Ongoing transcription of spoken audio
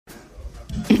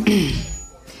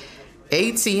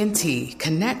AT&T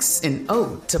connects an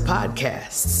ode to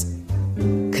podcasts.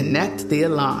 Connect the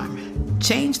alarm.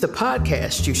 Change the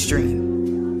podcast you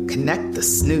stream. Connect the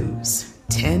snooze.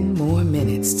 10 more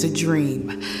minutes to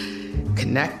dream.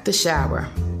 Connect the shower.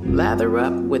 Lather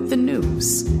up with the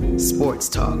news. Sports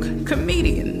talk,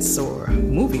 comedians, or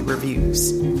movie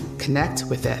reviews. Connect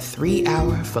with that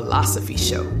 3-hour philosophy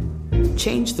show.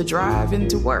 Change the drive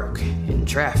into work in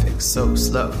traffic so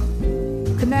slow.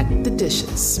 Connect the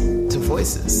dishes to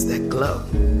voices that glow.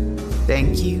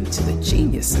 Thank you to the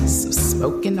geniuses of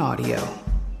spoken audio.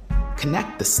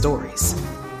 Connect the stories.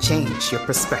 Change your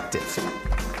perspective.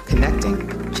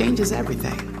 Connecting changes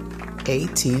everything.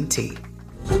 AT&T.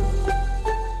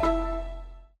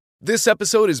 This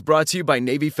episode is brought to you by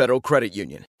Navy Federal Credit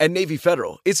Union. At Navy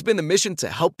Federal, it's been the mission to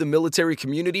help the military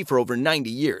community for over 90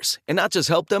 years. And not just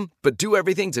help them, but do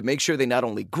everything to make sure they not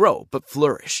only grow, but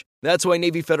flourish. That's why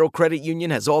Navy Federal Credit Union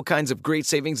has all kinds of great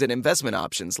savings and investment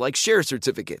options like share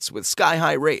certificates with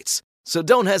sky-high rates. So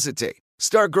don't hesitate.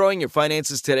 Start growing your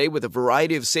finances today with a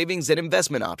variety of savings and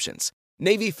investment options.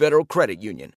 Navy Federal Credit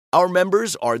Union. Our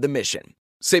members are the mission.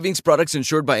 Savings products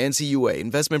insured by NCUA.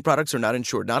 Investment products are not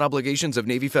insured, not obligations of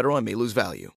Navy Federal and may lose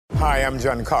value. Hi, I'm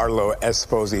Giancarlo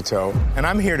Esposito, and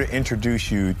I'm here to introduce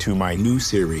you to my new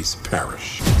series,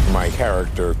 Parrish. My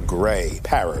character, Gray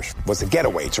Parrish, was a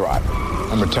getaway driver.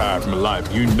 I'm retired from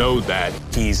life. You know that.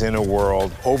 He's in a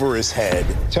world over his head.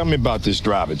 Tell me about this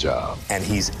driver job. And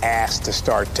he's asked to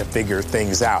start to figure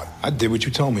things out. I did what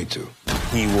you told me to.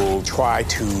 He will try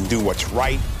to do what's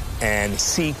right and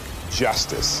seek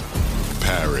justice.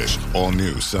 Parrish, all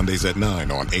new Sundays at 9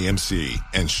 on AMC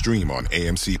and stream on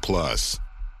AMC+.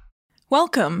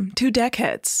 Welcome to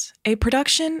Deckheads, a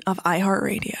production of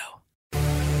iHeartRadio.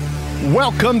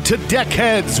 Welcome to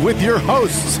Deckheads with your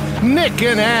hosts, Nick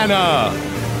and Anna.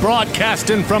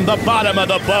 Broadcasting from the bottom of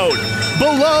the boat,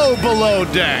 below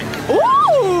deck.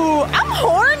 Ooh, I'm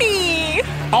horny.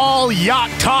 All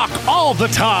yacht talk all the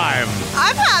time.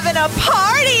 I'm having a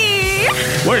party.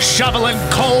 We're shoveling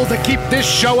coal to keep this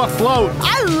show afloat.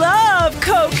 I love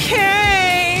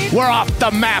cocaine. We're off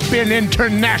the map in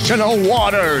international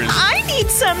waters. I need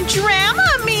some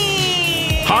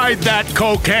Dramamine. Hide that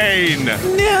cocaine.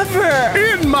 Never.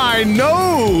 In my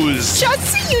nose.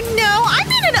 Just so you know, I'm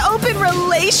in an open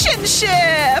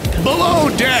relationship.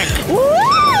 Below deck.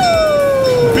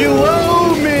 Woo!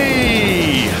 Below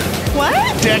me.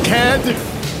 What? Deckhead.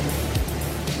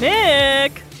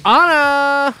 Nick.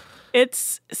 Anna.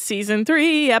 It's season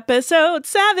 3, episode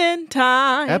 7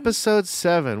 time. Episode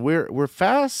 7. We're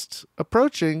fast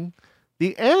approaching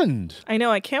the end. I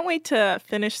know. I can't wait to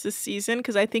finish this season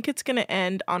because I think it's going to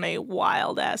end on a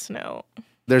wild ass note.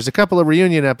 There's a couple of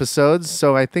reunion episodes,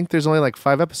 so I think there's only like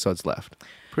 5 episodes left.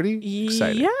 Pretty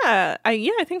exciting. Yeah,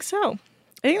 I think so.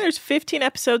 I think there's 15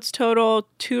 episodes total,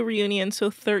 2 reunions, so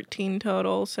 13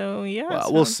 total. So yeah,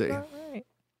 well, we'll see. Right.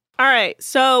 All right,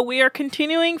 so we are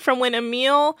continuing from when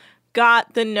Emil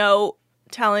got the note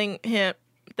telling him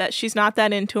that she's not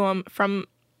that into him from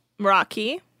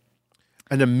Rocky.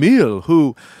 And Emil,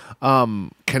 who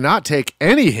cannot take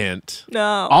any hint,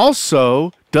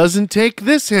 also doesn't take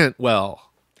this hint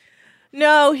well.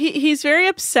 No, he's very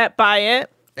upset by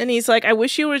it. And he's like, I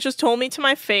wish you would have just told me to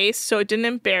my face so it didn't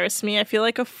embarrass me. I feel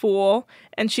like a fool.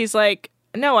 And she's like,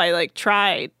 no, I like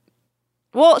tried.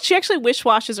 Well, she actually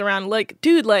wish-washes around like,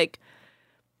 dude, like,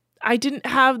 I didn't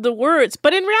have the words.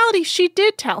 But in reality, she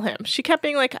did tell him. She kept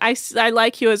being like, I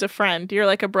like you as a friend. You're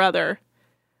like a brother.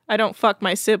 I don't fuck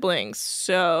my siblings.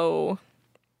 So...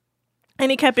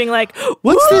 And he kept being like,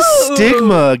 what's this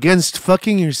stigma against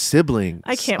fucking your siblings?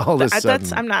 I can't. All of a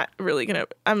sudden. I'm not really going to...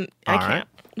 I can't.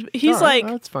 Right. He's like...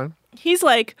 That's fine. He's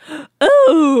like,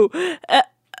 oh,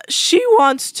 she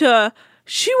wants to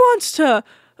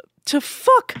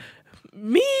fuck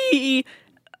me.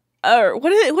 Or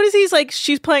what is he? He's like,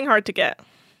 she's playing hard to get.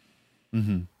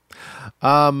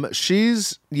 Mm-hmm.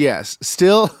 She's, yes,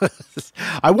 still,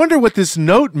 I wonder what this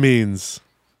note means.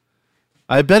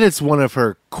 I bet it's one of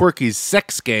her quirky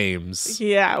sex games.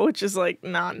 Yeah, which is like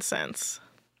nonsense.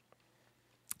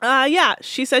 Yeah,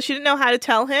 she says she didn't know how to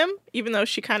tell him, even though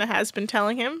she kind of has been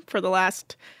telling him for the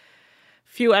last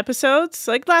few episodes,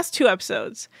 like last 2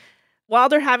 episodes. While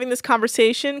they're having this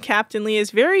conversation, Captain Lee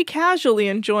is very casually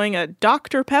enjoying a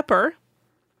Dr. Pepper.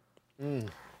 Mm.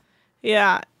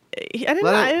 Yeah,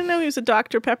 I didn't know he was a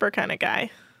Dr. Pepper kind of guy.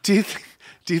 Do you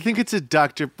think it's a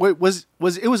Dr. Wait, was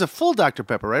it was a full Dr.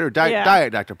 Pepper, right? Or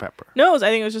Diet Dr. Pepper? No, I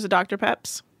think it was just a Dr.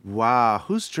 Peps. Wow,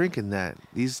 who's drinking that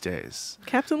these days?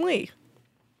 Captain Lee.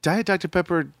 Diet Dr.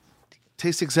 Pepper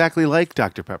tastes exactly like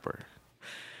Dr. Pepper. Oh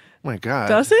my God.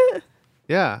 Does it?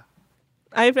 Yeah.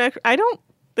 I don't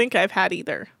think I've had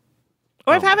either.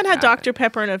 Or I haven't had Dr.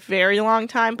 Pepper in a very long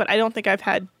time, but I don't think I've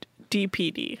had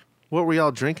DPD. What were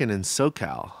y'all drinking in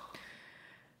SoCal?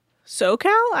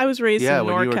 SoCal? I was raised in NorCal. Yeah,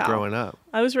 when you were growing up.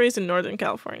 I was raised in Northern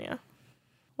California.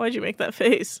 Why'd you make that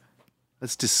face?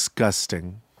 That's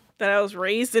disgusting. That I was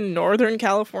raised in Northern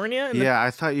California? Yeah, I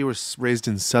thought you were raised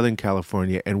in Southern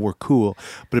California and were cool,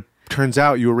 but it turns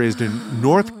out you were raised in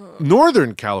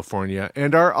Northern California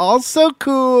and are also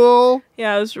cool.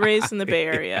 Yeah, I was raised in the Bay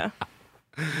Area.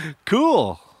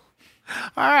 Cool.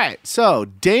 All right, so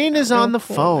Dane is on the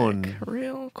phone. Nick.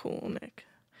 Real cool, Nick.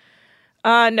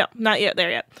 No, not yet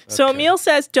there yet. Okay. So Emil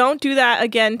says, don't do that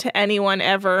again to anyone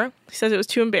ever. He says it was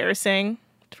too embarrassing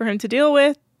for him to deal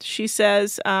with. She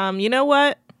says, you know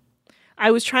what? I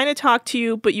was trying to talk to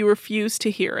you, but you refused to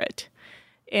hear it.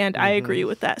 And I agree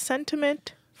with that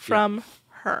sentiment from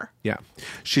her. Yeah.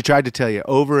 She tried to tell you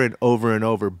over and over and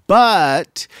over,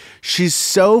 but she's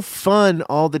so fun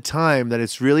all the time that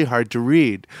it's really hard to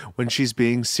read when she's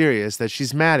being serious that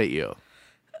she's mad at you.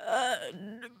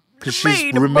 Because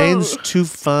she remains too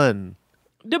fun.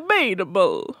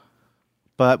 Debatable.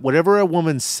 But whatever a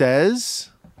woman says,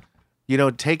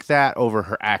 take that over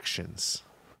her actions.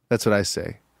 That's what I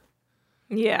say.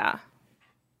 Yeah.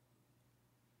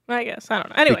 I guess. I don't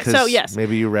know. Anyway, because so yes.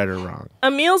 Maybe you read her wrong.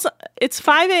 It's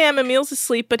 5 a.m. Emil's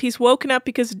asleep, but he's woken up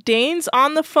because Dane's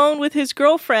on the phone with his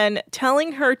girlfriend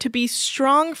telling her to be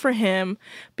strong for him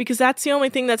because that's the only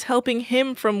thing that's helping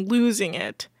him from losing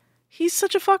it. He's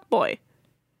such a fuckboy.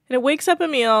 And it wakes up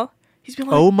Emil. He's been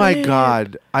like, oh my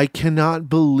God. I cannot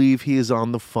believe he is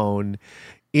on the phone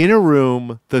in a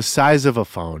room the size of a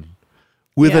phone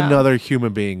with another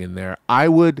human being in there. I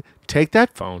would take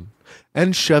that phone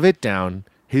and shove it down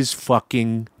his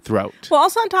fucking throat. Well,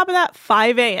 also on top of that,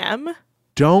 5 a.m.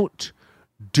 Don't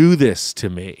do this to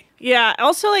me. Yeah.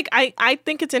 Also, I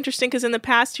think it's interesting because in the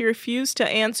past he refused to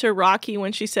answer Rocky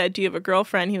when she said, do you have a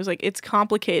girlfriend? He was like, it's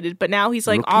complicated. But now he's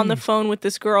on the phone with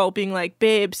this girl being like,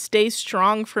 babe, stay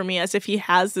strong for me, as if he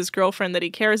has this girlfriend that he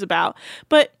cares about.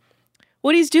 But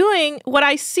what he's doing, what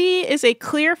I see is a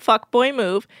clear fuckboy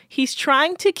move. He's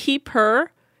trying to keep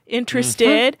her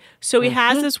interested, so he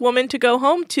has this woman to go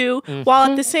home to,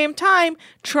 while at the same time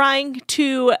trying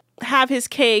to have his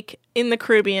cake in the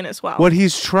Caribbean as well. What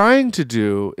he's trying to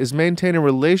do is maintain a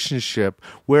relationship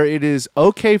where it is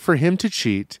okay for him to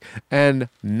cheat and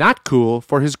not cool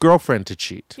for his girlfriend to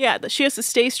cheat. Yeah, that she has to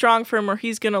stay strong for him or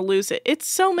he's going to lose it. It's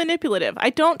so manipulative.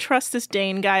 I don't trust this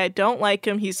Dane guy. I don't like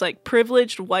him. He's like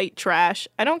privileged white trash.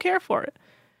 I don't care for it.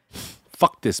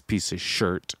 Fuck this piece of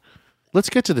shirt. Let's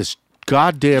get to this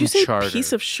goddamn Did you say charter.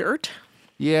 Piece of shirt?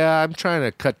 Yeah, I'm trying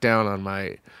to cut down on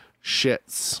my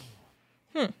shits.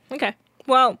 Okay.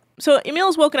 Well, so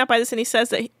Emil's woken up by this and he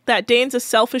says that Dane's a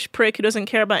selfish prick who doesn't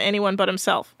care about anyone but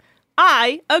himself.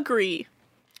 I agree.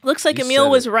 Looks like Emil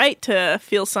was right to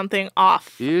feel something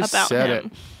off about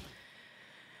him.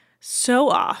 So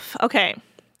off. Okay.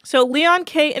 So Leon,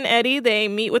 Kate, and Eddie, they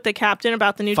meet with the captain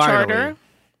about the new charter.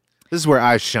 This is where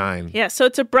I shine. Yeah, so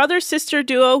it's a brother-sister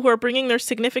duo who are bringing their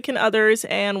significant others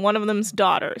and one of them's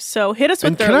daughters. So hit us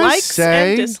with their likes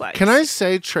and dislikes. Can I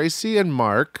say Tracy and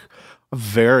Mark, a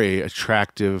very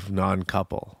attractive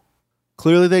non-couple.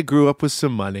 Clearly they grew up with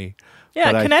some money.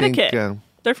 Yeah, Connecticut.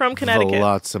 They're from Connecticut.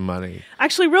 Lots of money.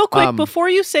 Actually, real quick, before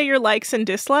you say your likes and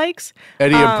dislikes.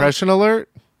 Eddie, impression alert?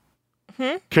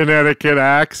 Connecticut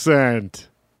accent.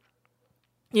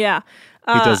 Yeah.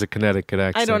 He does a Connecticut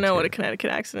accent. I don't know what a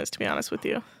Connecticut accent is, to be honest with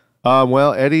you.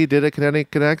 Well, Eddie did a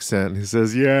Connecticut accent. He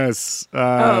says, yes,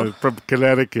 from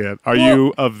Connecticut. Are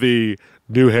you of the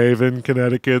New Haven,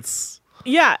 Connecticut's?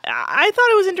 Yeah, I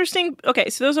thought it was interesting. Okay,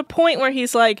 so there's a point where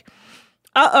he's like,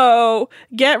 uh-oh,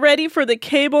 get ready for the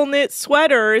cable knit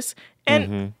sweaters.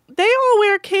 And they all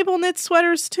wear cable knit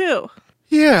sweaters, too.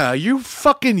 Yeah, you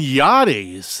fucking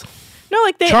yachties. No,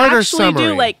 like they actually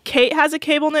do. Like Kate has a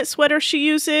cable knit sweater she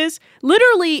uses.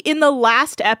 Literally in the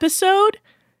last episode,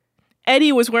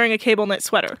 Eddie was wearing a cable knit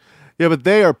sweater. Yeah, but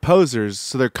they are posers,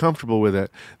 so they're comfortable with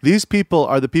it. These people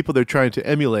are the people they're trying to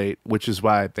emulate, which is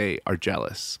why they are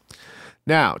jealous.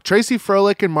 Now, Tracy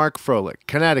Froelich and Mark Froelich,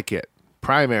 Connecticut,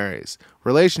 primaries,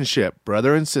 relationship,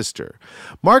 brother and sister.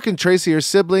 Mark and Tracy are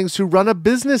siblings who run a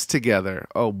business together.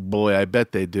 Oh boy, I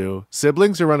bet they do.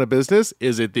 Siblings who run a business?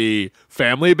 Is it the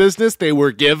family business they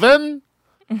were given?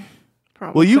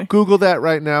 Probably. Will you Google that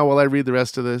right now while I read the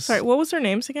rest of this? Sorry, what was their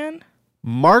names again?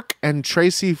 Mark and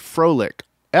Tracy Froelich.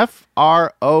 Froelich.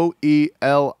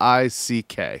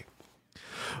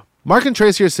 Mark and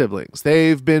Tracy are siblings.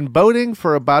 They've been boating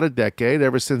for about a decade,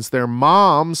 ever since their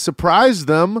mom surprised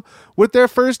them with their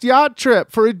first yacht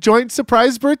trip for a joint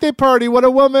surprise birthday party. What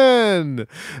a woman!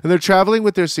 And they're traveling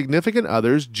with their significant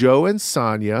others, Joe and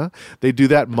Sonia. They do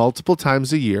that multiple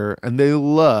times a year, and they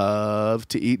love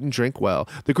to eat and drink well.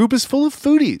 The group is full of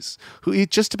foodies who eat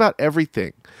just about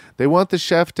everything. They want the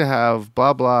chef to have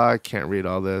blah, blah, I can't read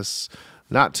all this.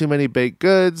 Not too many baked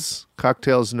goods,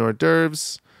 cocktails and hors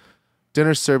d'oeuvres.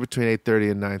 Dinner served between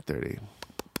 8:30 and 9:30.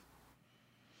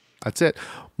 That's it.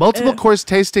 Multiple course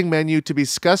tasting menu to be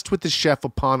discussed with the chef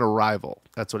upon arrival.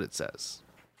 That's what it says.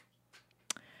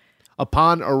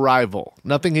 Upon arrival.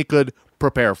 Nothing he could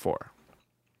prepare for.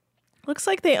 Looks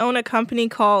like they own a company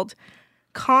called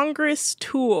Congress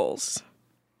Tools.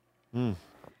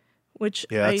 Which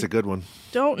that's a good one.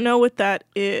 Don't know what that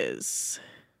is.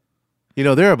 You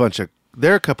know,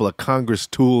 they're a couple of Congress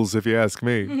tools, if you ask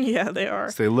me. Yeah, they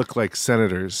are. They look like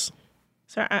senators.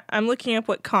 So I'm looking up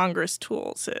what Congress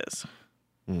Tools is.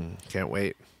 Can't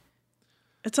wait.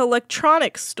 It's an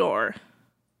electronics store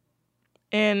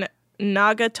in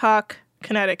Naugatuck,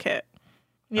 Connecticut.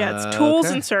 Yeah, it's tools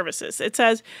and services. It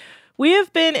says, we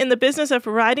have been in the business of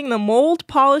providing the mold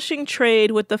polishing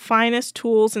trade with the finest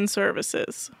tools and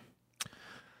services.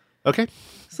 Okay.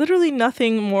 It's literally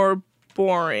nothing more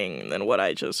boring than what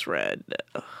I just read.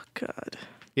 Oh, God.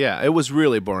 Yeah, it was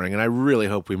really boring, and I really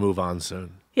hope we move on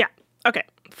soon. Yeah. Okay.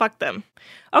 Fuck them.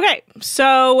 Okay.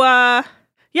 So,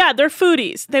 they're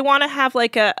foodies. They want to have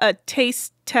like a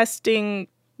taste testing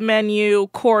menu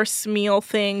course meal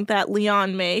thing that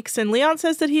Leon makes. And Leon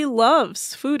says that he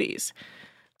loves foodies.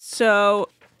 So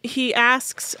he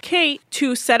asks Kate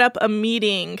to set up a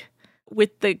meeting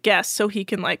with the guests so he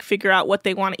can like figure out what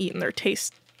they want to eat in their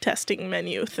taste testing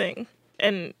menu thing.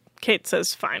 And Kate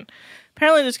says, fine.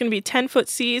 Apparently there's going to be 10-foot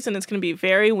seas and it's going to be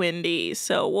very windy.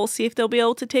 So we'll see if they'll be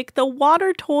able to take the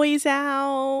water toys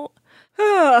out.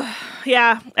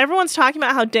 Yeah, everyone's talking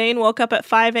about how Dane woke up at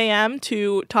 5 a.m.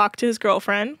 to talk to his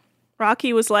girlfriend.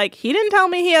 Rocky was like, he didn't tell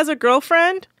me he has a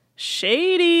girlfriend.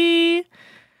 Shady.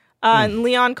 And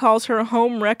Leon calls her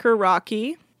home wrecker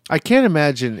Rocky. I can't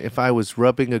imagine if I was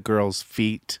rubbing a girl's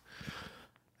feet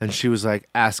and she was like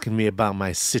asking me about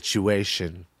my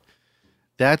situation.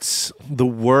 That's the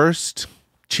worst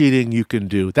cheating you can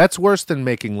do. That's worse than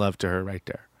making love to her right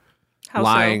there. How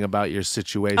lying so? about your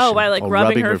situation. Oh, by like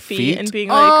rubbing her feet and being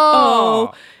like,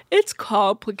 oh, it's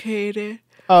complicated.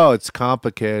 Oh, it's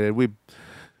complicated.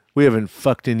 We haven't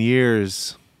fucked in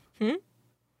years.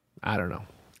 I don't know.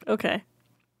 Okay.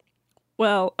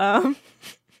 Well,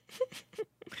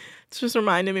 it's just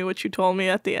reminding me what you told me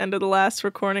at the end of the last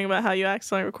recording about how you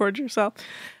accidentally recorded yourself.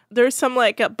 There's some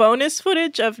like bonus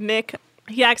footage of Nick.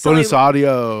 He accidentally bonus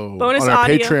audio on our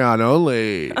Patreon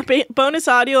only. Bonus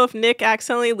audio of Nick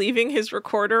accidentally leaving his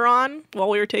recorder on while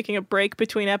we were taking a break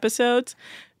between episodes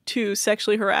to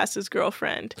sexually harass his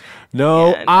girlfriend.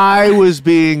 No, I was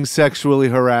being sexually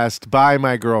harassed by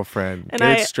my girlfriend. And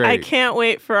Get it straight. I can't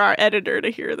wait for our editor to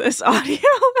hear this audio.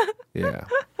 Yeah.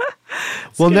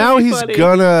 Well, now he's funny.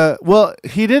 gonna. Well,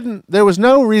 he didn't. There was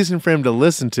no reason for him to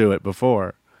listen to it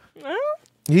before. Well,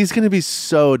 he's gonna be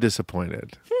so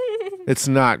disappointed. It's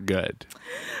not good.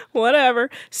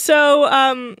 Whatever. So,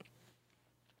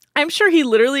 I'm sure he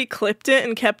literally clipped it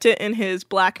and kept it in his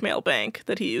blackmail bank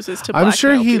that he uses to blackmail I'm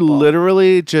sure he people.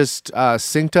 literally just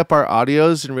synced up our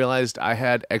audios and realized I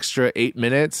had extra 8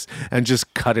 minutes and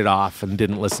just cut it off and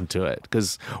didn't listen to it.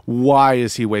 Because why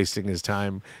is he wasting his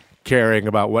time caring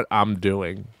about what I'm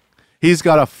doing? He's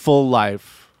got a full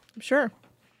life. Sure.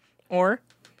 Or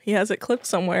he has it clipped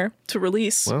somewhere to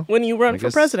release Well, when you run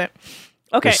for president.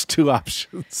 Okay. There's two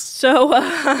options. So, all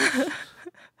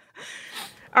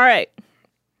right.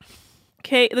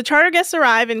 Kate, the charter guests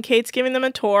arrive and Kate's giving them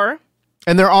a tour.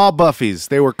 And they're all Buffys.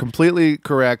 They were completely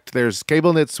correct. There's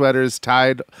cable knit sweaters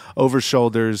tied over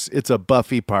shoulders. It's a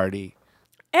Buffy party.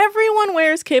 Everyone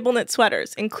wears cable knit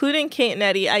sweaters, including Kate and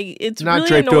Eddie. It's not really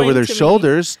draped annoying over their to me.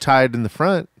 shoulders, tied in the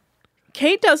front.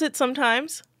 Kate does it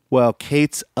sometimes. Well,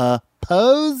 Kate's a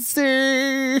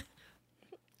poser.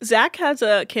 Zach has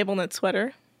a cable knit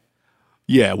sweater.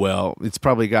 Yeah, well, it's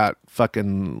probably got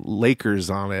fucking Lakers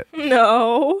on it.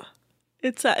 No.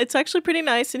 It's actually pretty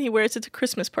nice, and he wears it to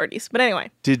Christmas parties. But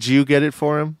anyway. Did you get it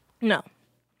for him? No.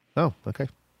 Oh, okay.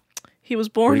 He was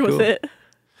born Pretty with cool. it.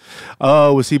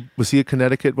 Oh, was he a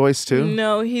Connecticut voice too?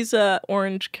 No, he's a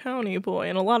Orange County boy,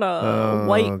 and a lot of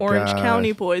white Orange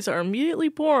County boys are immediately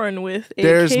born with a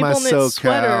There's my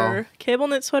cable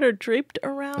knit sweater draped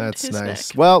around That's his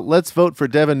nice. neck. Well, let's vote for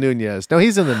Devin Nunes. No,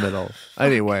 he's in the middle.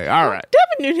 Anyway, all right.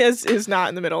 Devin Nunes is not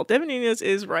in the middle. Devin Nunes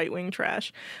is right-wing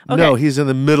trash. Okay. No, he's in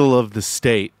the middle of the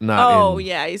state, not Oh, in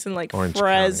yeah, he's in like Orange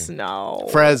Fresno.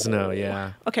 Fresno,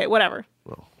 yeah. Okay, whatever.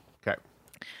 Okay.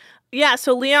 Yeah,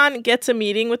 so Leon gets a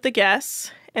meeting with the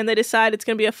guests, and they decide it's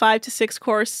going to be a 5 to 6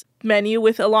 course menu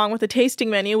along with a tasting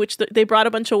menu, which they brought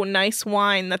a bunch of nice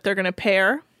wine that they're going to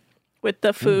pair with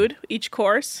the food, each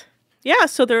course. Yeah,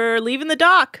 so they're leaving the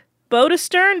dock. Bow to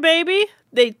stern, baby.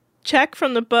 They check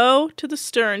from the bow to the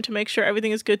stern to make sure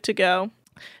everything is good to go.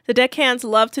 The deckhands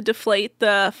love to deflate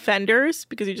the fenders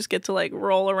because you just get to like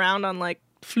roll around on like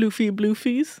floofy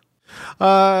bloofies.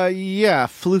 Yeah,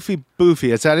 floofy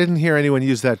boofy. I didn't hear anyone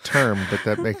use that term, but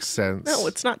that makes sense. No,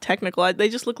 it's not technical. They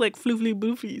just look like floofy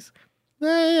boofies.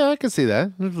 Yeah, I can see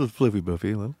that. A little floofy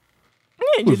boofy. A little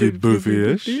Yeah, floofy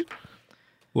boofy-ish. A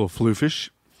little floofish.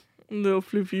 Little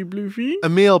floofy bloofy.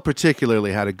 Emil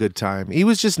particularly had a good time. He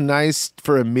was just nice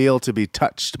for Emil to be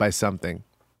touched by something.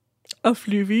 A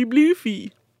floofy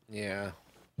bloofy. Yeah.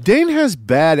 Dane has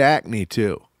bad acne,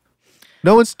 too.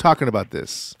 No one's talking about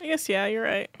this. I guess, yeah, you're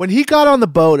right. When he got on the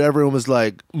boat, everyone was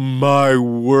like, my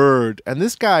word. And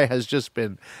this guy has just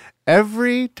been,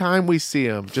 every time we see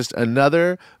him, just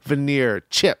another veneer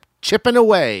chipping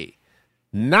away.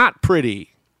 Not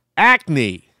pretty.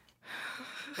 Acne.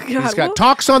 God, He's got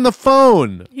talks on the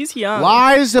phone. He's young.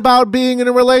 Lies about being in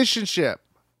a relationship.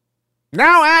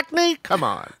 Now acne? Come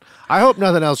on. I hope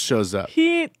nothing else shows up.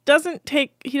 He doesn't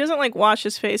like wash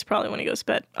his face probably when he goes to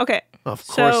bed. Okay. Of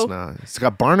course not. It's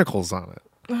got barnacles on it.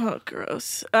 Oh,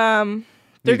 gross. They're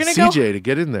Need gonna CJ to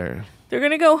get in there. They're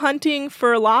gonna go hunting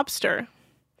for lobster.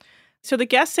 So the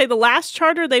guests say the last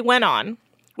charter they went on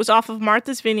was off of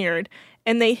Martha's Vineyard,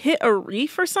 and they hit a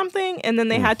reef or something, and then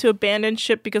they had to abandon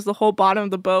ship because the whole bottom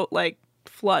of the boat like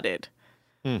flooded.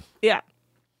 Yeah.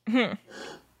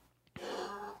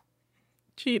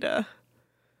 Cheetah.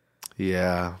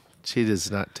 Yeah. Cheetah's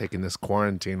not taking this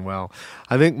quarantine well.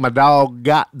 I think my dog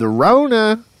got the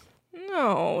Rona.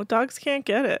 No, dogs can't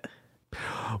get it.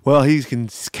 Well,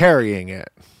 he's carrying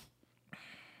it.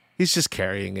 He's just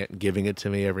carrying it and giving it to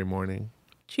me every morning.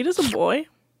 Cheetah's a boy.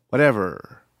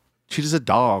 Whatever. Cheetah's a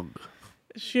dog.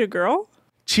 Is she a girl?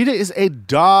 Cheetah is a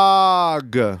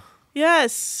dog.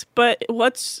 Yes, but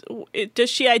does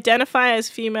she identify as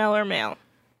female or male?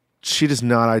 She does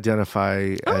not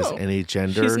identify as any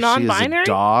gender. She's non-binary? She is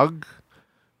a dog.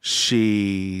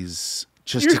 She's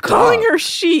just a dog. You're calling her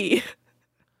she.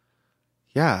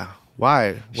 Yeah.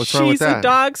 Why? What's wrong with that? She's a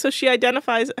dog, so she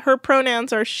identifies. Her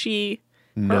pronouns are she.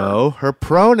 No, her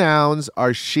pronouns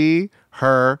are she,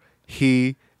 her,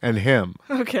 he, and him.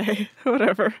 Okay,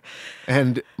 whatever.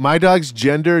 And my dog's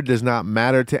gender does not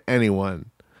matter to anyone.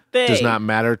 They. Does not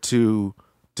matter to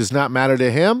him, does not matter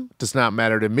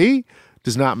to me,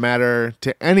 does not matter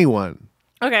to anyone.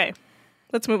 Okay,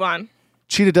 let's move on.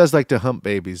 Cheetah does like to hump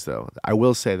babies, though. I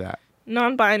will say that.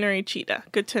 Non-binary cheetah.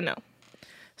 Good to know.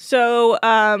 So,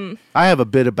 I have a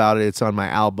bit about it. It's on my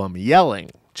album,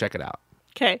 Yelling. Check it out.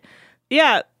 Okay.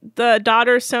 Yeah, the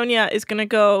daughter, Sonia, is going to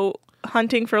go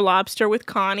hunting for lobster with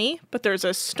Connie, but there's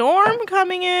a storm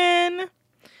coming in.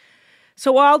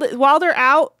 So while they're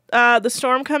out, the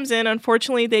storm comes in.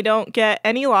 Unfortunately, they don't get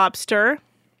any lobster.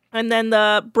 And then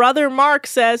the brother Mark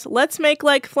says, let's make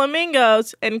like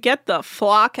flamingos and get the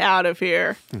flock out of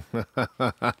here.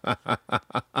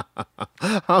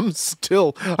 I'm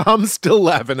still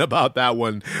laughing about that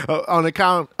one on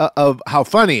account of how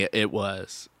funny it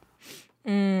was.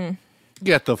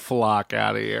 Get the flock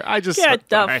out of here. Get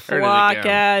the flock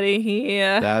out of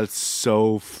here. That's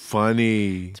so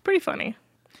funny. It's pretty funny.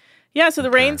 Yeah, so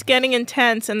the rain's getting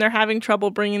intense, and they're having trouble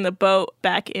bringing the boat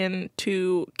back in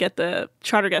to get the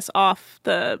charter guests off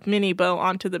the mini boat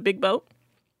onto the big boat.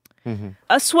 Mm-hmm.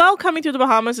 A swell coming through the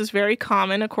Bahamas is very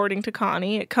common, according to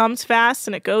Connie. It comes fast,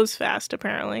 and it goes fast,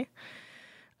 apparently.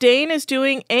 Dane is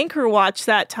doing anchor watch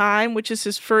that time, which is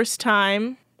his first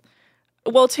time.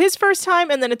 Well, it's his first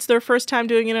time, and then it's their first time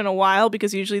doing it in a while,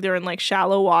 because usually they're in like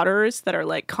shallow waters that are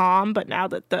like calm, but now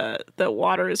that the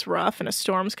water is rough and a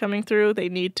storm's coming through, they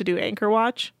need to do anchor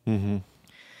watch. Mm-hmm.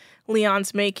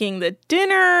 Leon's making the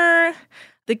dinner.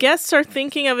 The guests are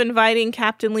thinking of inviting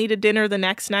Captain Lee to dinner the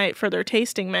next night for their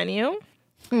tasting menu.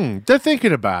 They're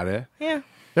thinking about it. Yeah.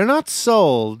 They're not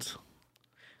sold.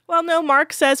 Well, no,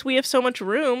 Mark says we have so much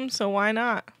room, so why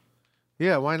not?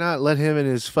 Yeah, why not let him and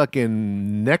his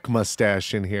fucking neck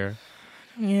mustache in here?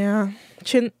 Yeah.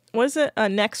 What is it? A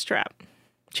neck strap.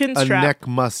 Chin a strap. neck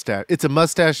mustache. It's a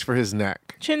mustache for his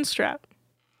neck. Chin strap.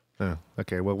 Oh,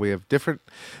 okay. Well, we have different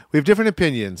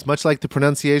opinions. Much like the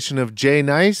pronunciation of Jay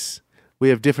Nice, we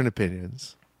have different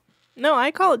opinions. No,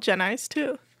 I call it Jen Ice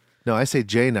too. No, I say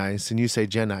Jay Nice and you say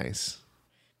Jen Ice.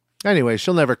 Anyway,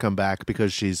 she'll never come back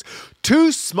because she's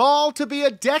too small to be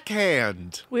a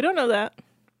deckhand. We don't know that.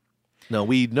 No,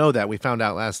 we know that. We found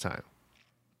out last time.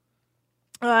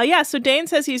 Yeah, so Dane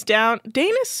says he's down.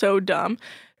 Dane is so dumb.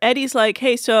 Eddie's like,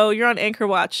 hey, so you're on Anchor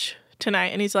Watch tonight.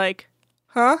 And he's like,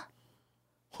 huh?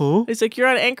 Huh? He's like, you're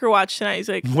on Anchor Watch tonight. He's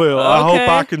like, well, okay. I hope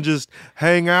I can just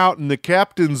hang out in the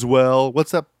captain's well.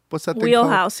 What's that thing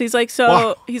Wheelhouse. called? He's like, so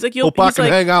Wow. he's like, hope I can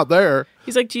hang out there.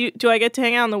 He's like, do I get to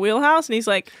hang out in the wheelhouse? And he's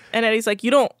like, and Eddie's like, you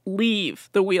don't leave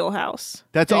the wheelhouse.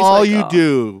 That's And he's all like, you oh.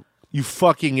 do, you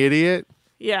fucking idiot.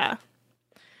 Yeah.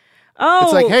 Oh.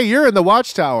 It's like, hey, you're in the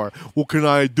watchtower. Well, can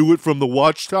I do it from the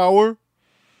watchtower?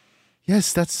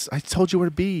 Yes, I told you where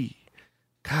to be.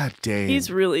 God dang.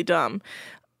 He's really dumb.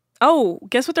 Oh,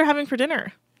 guess what they're having for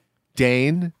dinner?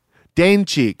 Dane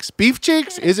cheeks. Beef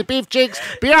cheeks? Is it beef cheeks?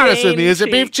 Be honest with me. Is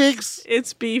it beef cheeks?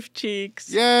 It's beef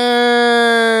cheeks.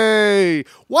 Yay!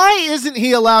 Why isn't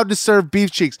he allowed to serve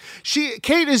beef cheeks?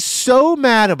 Kate is so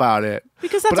mad about it.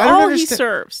 Because that's but I don't all he understand.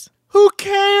 serves. Who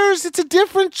cares? It's a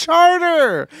different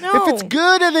charter. No. If it's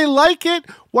good and they like it,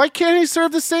 why can't he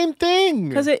serve the same thing?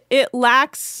 Because it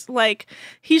lacks, like,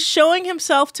 he's showing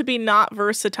himself to be not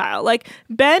versatile. Like,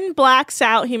 Ben blacks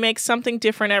out. He makes something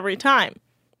different every time.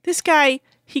 This guy,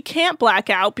 he can't black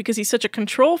out because he's such a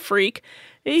control freak.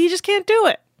 He just can't do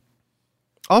it.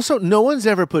 Also, no one's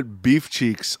ever put beef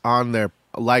cheeks on their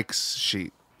likes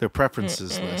sheet, their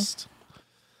preferences list.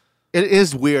 It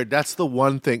is weird. That's the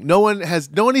one thing. No one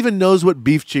even knows what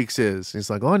beef cheeks is. He's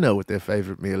like, oh, I know what their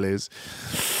favorite meal is.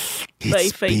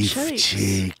 It's beef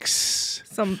cheeks.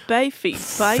 Some beefy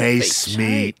Face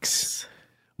meat. cheeks.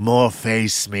 More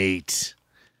face meat.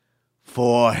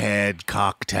 Forehead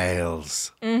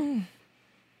cocktails. I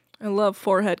love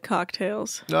forehead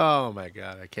cocktails. Oh, my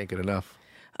God. I can't get enough.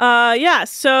 Yeah,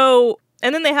 so...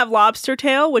 And then they have lobster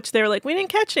tail, which they're like, we didn't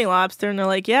catch any lobster. And they're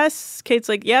like, yes. Kate's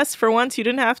like, yes, for once you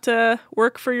didn't have to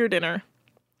work for your dinner.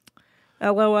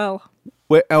 LOL.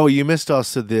 Wait, you missed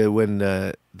also when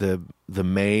the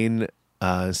main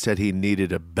said he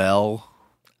needed a bell.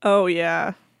 Oh,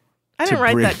 yeah. I didn't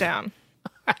write that down.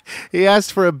 He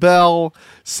asked for a bell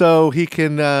so he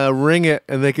can ring it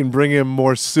and they can bring him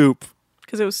more soup.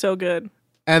 Because it was so good.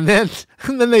 And then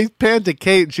they pan to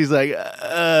Kate and she's like,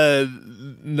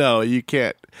 no, you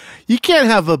can't. You can't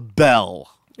have a bell.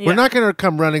 Yeah. We're not going to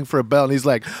come running for a bell. And he's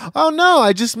like, oh, no,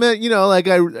 I just meant, like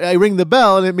I ring the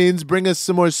bell and it means bring us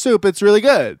some more soup. It's really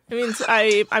good. It means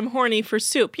I'm horny for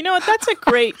soup. You know what? That's a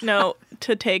great note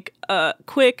to take a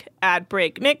quick ad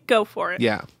break. Nick, go for it.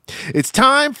 Yeah. It's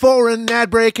time for an ad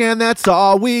break and that's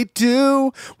all we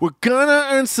do. We're going to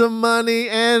earn some money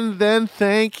and then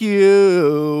thank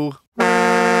you.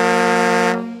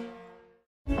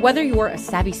 Whether you're a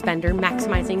savvy spender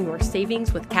maximizing your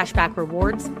savings with cashback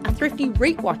rewards, a thrifty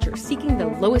rate watcher seeking the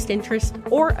lowest interest,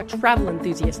 or a travel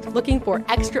enthusiast looking for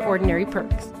extraordinary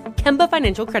perks, Kemba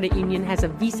Financial Credit Union has a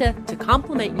visa to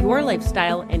complement your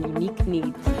lifestyle and unique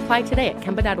needs. Apply today at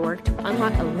Kemba.org to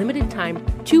unlock a limited-time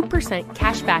 2%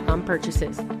 cash back on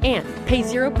purchases and pay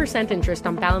 0% interest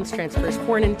on balance transfers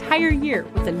for an entire year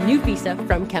with a new visa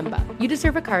from Kemba. You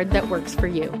deserve a card that works for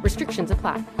you. Restrictions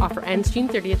apply. Offer ends June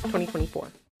 30th, 2024.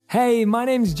 Hey, my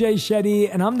name's Jay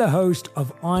Shetty, and I'm the host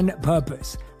of On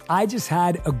Purpose. I just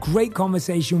had a great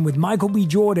conversation with Michael B.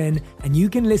 Jordan, and you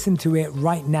can listen to it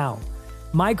right now.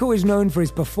 Michael is known for his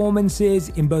performances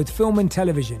in both film and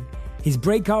television. His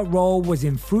breakout role was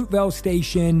in Fruitvale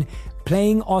Station,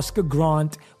 playing Oscar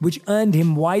Grant, which earned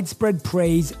him widespread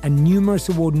praise and numerous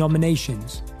award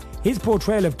nominations. His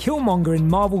portrayal of Killmonger in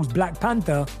Marvel's Black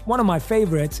Panther, one of my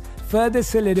favorites, further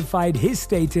solidified his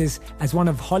status as one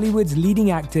of Hollywood's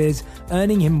leading actors,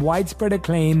 earning him widespread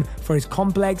acclaim for his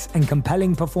complex and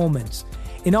compelling performance.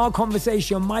 In our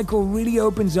conversation, Michael really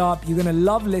opens up. You're going to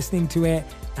love listening to it,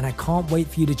 and I can't wait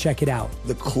for you to check it out.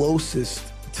 The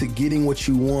closest to getting what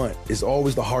you want is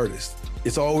always the hardest.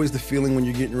 It's always the feeling when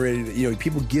you're getting ready to,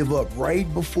 people give up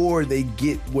right before they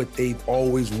get what they've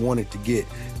always wanted to get.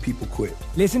 People quit.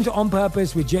 Listen to On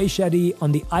Purpose with Jay Shetty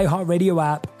on the iHeartRadio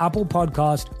app, Apple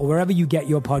Podcast, or wherever you get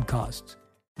your podcasts.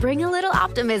 Bring a little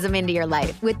optimism into your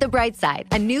life with The Bright Side,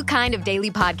 a new kind of daily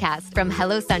podcast from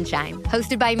Hello Sunshine,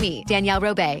 hosted by me, Danielle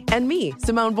Robay. And me,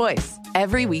 Simone Boyce.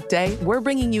 Every weekday, we're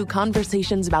bringing you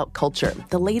conversations about culture,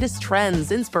 the latest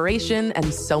trends, inspiration,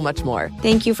 and so much more.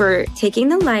 Thank you for taking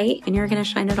the light, and you're going to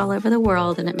shine it all over the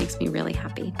world, and it makes me really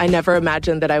happy. I never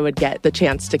imagined that I would get the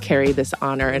chance to carry this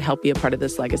honor and help be a part of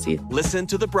this legacy. Listen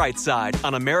to The Bright Side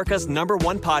on America's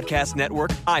 #1 podcast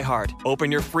network, iHeart.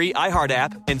 Open your free iHeart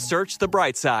app and search The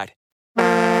Bright Side.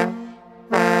 And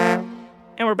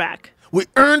we're back. We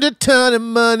earned a ton of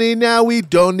money, now we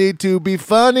don't need to be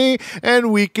funny, and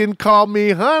we can call me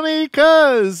honey,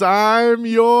 'cause I'm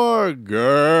your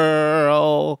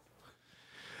girl.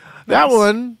 That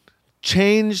one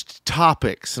changed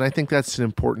topics, and I think that's an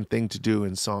important thing to do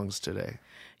in songs today.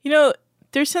 You know,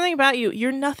 there's something about you.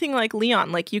 You're nothing like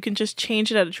Leon. Like, you can just change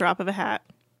it at a drop of a hat.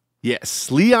 Yes,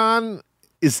 Leon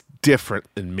is different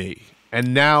than me,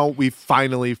 and now we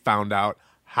finally found out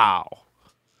how.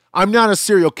 I'm not a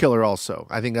serial killer also.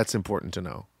 I think that's important to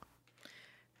know.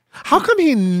 How come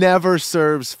he never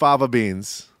serves fava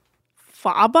beans?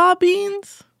 Fava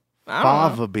beans?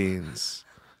 Fava beans.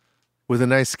 With a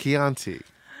nice Chianti.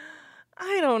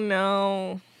 I don't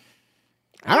know.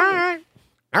 All right.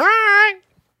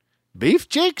 Beef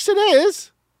cheeks it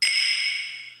is.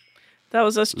 That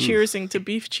was us cheersing to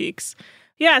Beef Cheeks.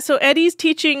 Yeah, so Eddie's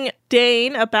teaching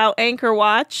Dane about Anchor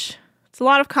Watch. It's a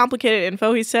lot of complicated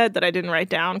info, he said, that I didn't write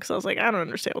down because I was like, I don't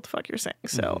understand what the fuck you're saying.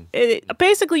 So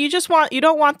basically, you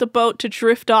don't want the boat to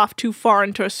drift off too far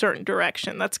into a certain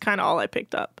direction. That's kind of all I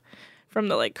picked up from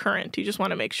the current. You just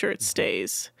want to make sure it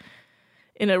stays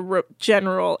in a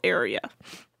general area.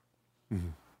 Mm-hmm.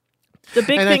 The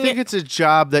big thing, I think it's a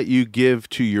job that you give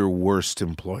to your worst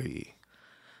employee.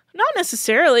 Not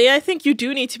necessarily. I think you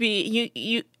do need to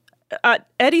be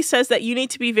Eddie says that you need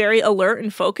to be very alert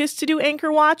and focused to do Anchor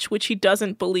Watch, which he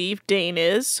doesn't believe Dane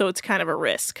is, so it's kind of a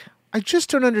risk. I just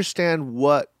don't understand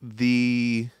what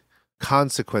the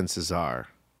consequences are.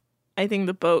 I think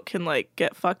the boat can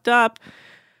get fucked up.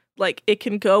 It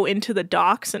can go into the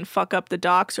docks and fuck up the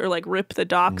docks, or rip the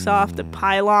docks off, the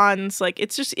pylons.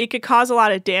 It could cause a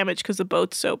lot of damage because the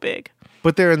boat's so big.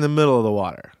 But they're in the middle of the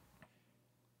water.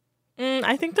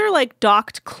 I think they're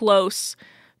docked close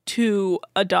to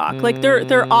a dock.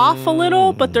 They're off a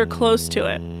little, but they're close to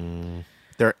it.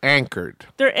 They're anchored.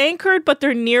 They're anchored, but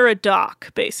they're near a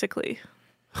dock, basically.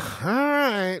 All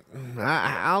right.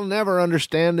 I'll never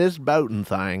understand this boating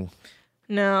thing.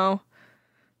 No.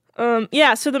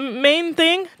 Yeah, so the main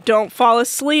thing, don't fall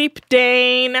asleep,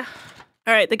 Dane. All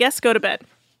right, the guests go to bed.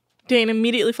 Dane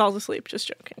immediately falls asleep. Just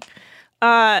joking.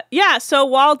 Yeah, so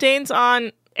while Dane's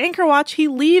on Anchor Watch, he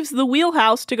leaves the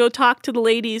wheelhouse to go talk to the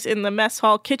ladies in the mess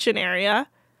hall kitchen area.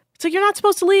 It's like, you're not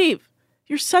supposed to leave.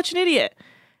 You're such an idiot.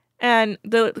 And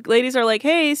the ladies are like,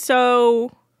 hey,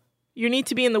 so you need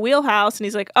to be in the wheelhouse. And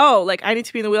he's like, oh, I need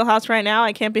to be in the wheelhouse right now.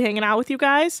 I can't be hanging out with you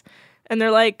guys. And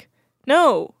they're like,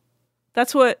 no,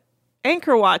 that's what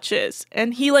Anchor Watch is.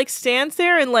 And he stands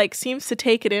there and seems to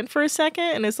take it in for a second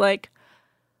and is like,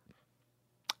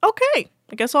 okay,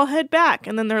 I guess I'll head back.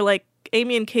 And then they're like,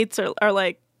 Amy and Kate's are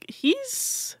like,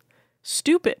 he's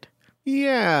stupid.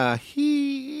 Yeah,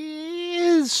 he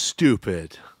is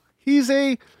stupid. He's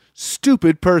a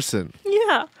stupid person.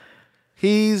 Yeah.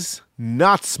 He's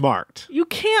not smart. You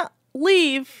can't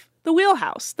leave the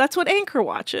wheelhouse. That's what Anchor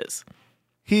Watch is.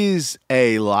 He's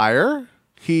a liar.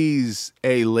 He's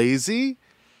a lazy.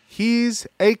 He's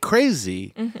a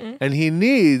crazy. Mm-hmm. And he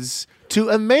needs to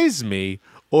amaze me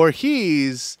or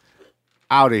he's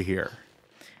out of here.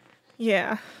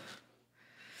 Yeah.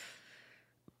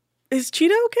 Is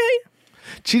Cheetah okay?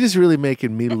 Cheetah's really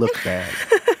making me look bad.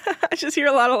 I just hear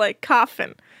a lot of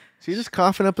coughing. She's just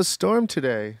coughing up a storm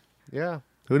today. Yeah.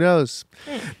 Who knows?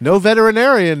 No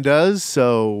veterinarian does,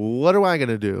 so what am I going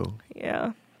to do?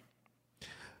 Yeah.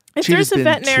 If Cheetah's there's a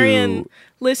veterinarian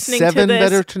listening to this... 7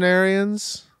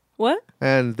 veterinarians. What?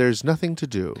 And there's nothing to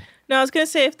do. No, I was going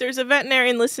to say, if there's a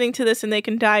veterinarian listening to this and they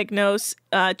can diagnose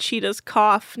Cheetah's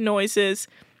cough noises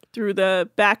through the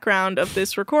background of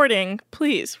this recording,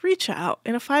 please reach out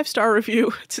in a 5-star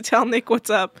review to tell Nick what's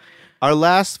up. Our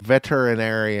last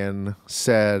veterinarian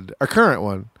said, our current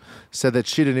one, said that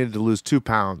Cheetah needed to lose 2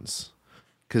 pounds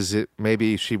because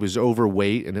maybe she was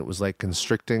overweight and it was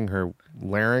constricting her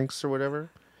larynx or whatever.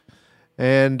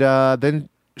 And then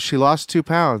she lost 2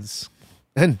 pounds.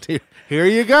 And here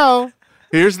you go.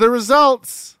 Here's the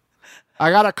results. I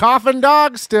got a coughing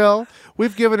dog still.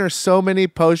 We've given her so many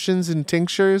potions and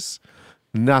tinctures.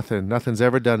 Nothing's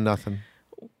ever done nothing.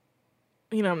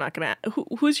 I'm not going to...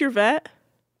 Who's your vet?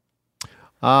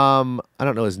 I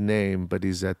don't know his name, but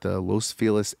he's at the Los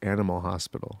Feliz Animal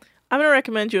Hospital. I'm going to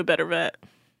recommend you a better vet.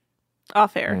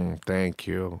 Off air. Thank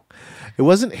you. It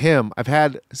wasn't him.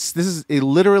 This is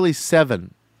literally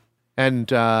 7. And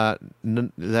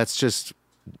that's just,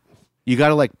 you got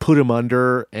to like put him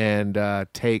under and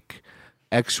take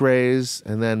x-rays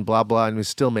and then blah, blah. And we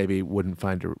still maybe wouldn't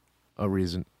find a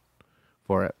reason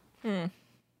for it.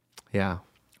 Yeah.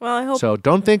 Well, I hope. So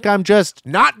don't think I'm just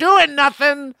not doing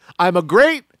nothing. I'm a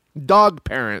great dog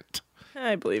parent.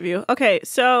 I believe you. Okay,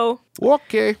 so.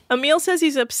 Okay. Emil says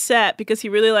he's upset because he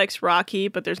really likes Rocky,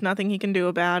 but there's nothing he can do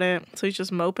about it. So he's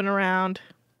just moping around.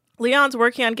 Leon's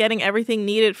working on getting everything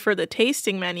needed for the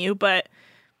tasting menu, but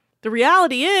the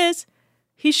reality is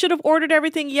he should have ordered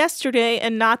everything yesterday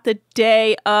and not the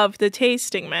day of the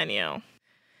tasting menu.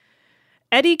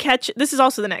 This is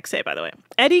also the next day, by the way.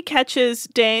 Eddie catches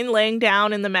Dane laying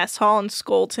down in the mess hall and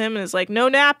scolds him and is like, no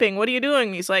napping. What are you doing?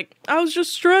 And he's like, I was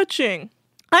just stretching.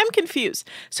 I'm confused.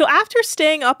 So after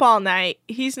staying up all night,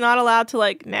 he's not allowed to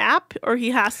like nap, or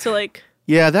he has to like...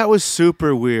 Yeah, that was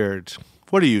super weird.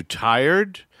 What are you,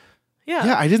 tired?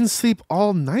 Yeah, I didn't sleep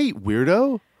all night,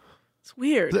 weirdo. It's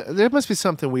weird. There must be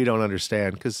something we don't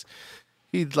understand, because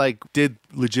he did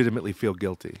legitimately feel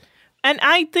guilty. And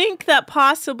I think that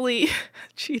possibly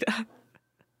Cheetah,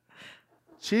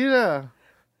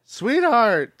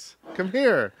 sweetheart, come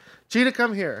here. Cheetah,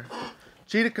 come here.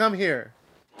 Cheetah, come here.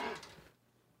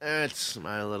 That's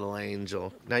my little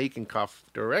angel. Now you can cough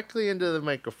directly into the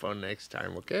microphone next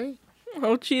time, okay?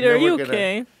 Oh, Cheetah, are you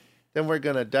okay? Then we're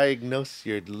going to diagnose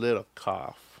your little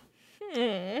cough.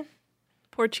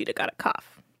 Poor Cheetah got a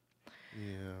cough.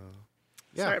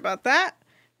 Yeah. Sorry about that.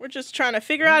 We're just trying to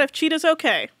figure out if Cheetah's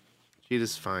okay.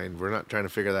 Cheetah's fine. We're not trying to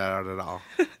figure that out at all.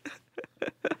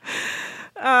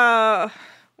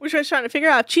 We're just trying to figure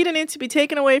out if Cheetah needs to be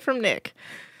taken away from Nick.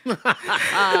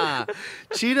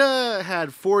 Cheetah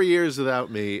had 4 years without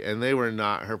me, and they were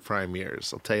not her prime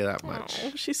years. I'll tell you that much.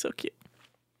 Oh, she's so cute.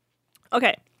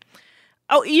 Okay.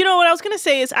 Oh, you know what I was gonna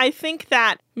say is I think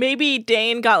that maybe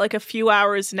Dane got like a few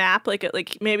hours nap, like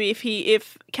maybe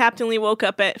if Captain Lee woke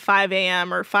up at 5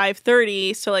 a.m. or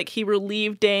 5:30, so like he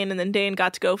relieved Dane, and then Dane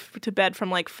got to go to bed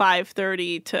from like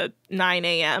 5:30 to 9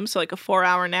 a.m. So like a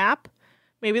 4-hour nap.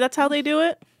 Maybe that's how they do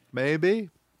it. Maybe.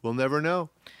 We'll never know.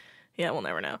 Yeah, we'll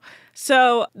never know.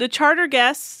 So the charter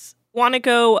guests want to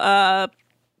go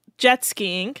jet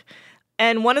skiing.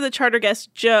 And one of the charter guests,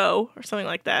 Joe, or something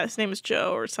like that, his name is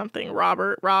Joe or something,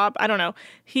 Rob, I don't know.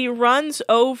 He runs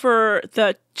over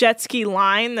the jet ski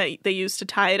line that they use to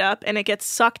tie it up, and it gets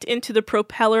sucked into the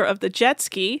propeller of the jet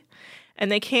ski,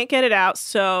 and they can't get it out,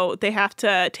 so they have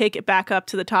to take it back up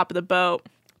to the top of the boat.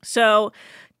 So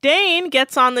Dane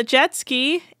gets on the jet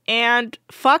ski and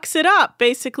fucks it up.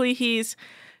 Basically, he's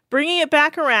bringing it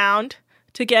back around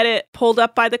to get it pulled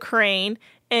up by the crane,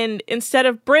 and instead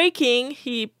of braking,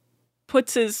 he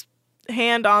puts his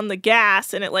hand on the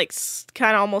gas, and it like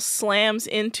kind of almost slams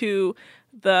into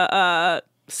the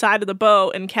side of the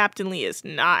boat, and Captain Lee is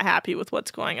not happy with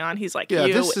what's going on. He's like, yeah,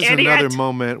 you this is idiot. Another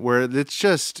moment where it's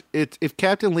just if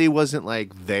Captain Lee wasn't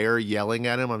like there yelling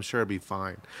at him, I'm sure it'd be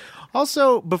fine.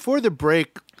 Also, before the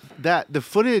break, the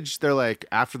footage, they're like,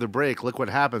 after the break, look what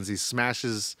happens. He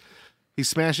smashes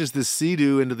this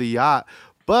Sea-Doo into the yacht,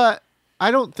 but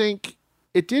I don't think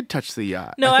it did touch the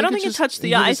yacht. No, I don't think it touched the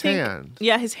yacht. I think, hand.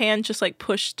 Yeah, his hand just like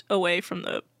pushed away from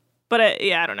the. But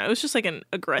I don't know. It was just like an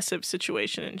aggressive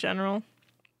situation in general.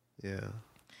 Yeah.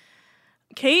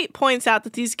 Kate points out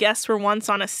that these guests were once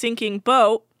on a sinking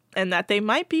boat and that they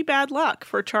might be bad luck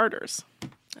for charters.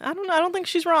 I don't know. I don't think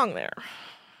she's wrong there.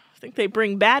 I think they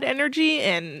bring bad energy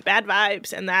and bad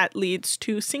vibes, and that leads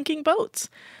to sinking boats.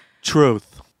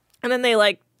 Truth. And then they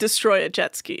like destroy a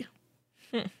jet ski.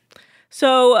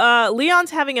 So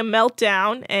Leon's having a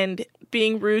meltdown and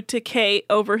being rude to Kate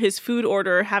over his food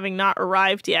order having not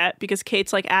arrived yet, because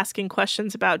Kate's like asking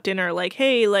questions about dinner, like,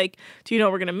 hey, like, do you know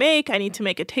what we're going to make? I need to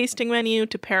make a tasting menu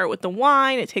to pair it with the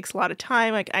wine. It takes a lot of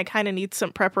time. Like, I kind of need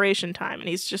some preparation time. And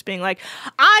he's just being like,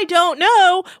 I don't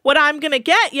know what I'm going to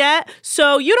get yet,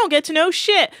 so you don't get to know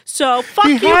shit. So fuck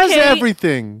you, Kate. He has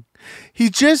everything.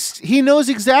 He knows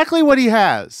exactly what he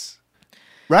has.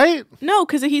 Right? No,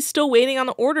 because he's still waiting on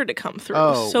the order to come through.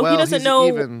 Oh, so well, he doesn't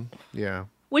know. Yeah.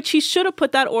 Which he should have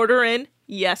put that order in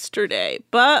yesterday.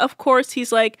 But of course,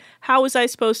 he's like, how was I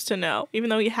supposed to know? Even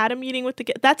though he had a meeting with the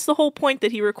guests. That's the whole point,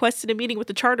 that he requested a meeting with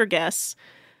the charter guests.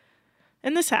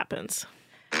 And this happens.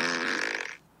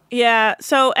 Yeah,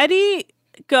 so Eddie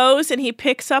goes and he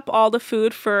picks up all the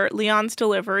food for Leon's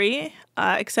delivery.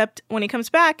 Except when he comes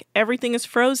back, everything is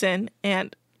frozen.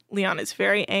 And Leon is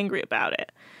very angry about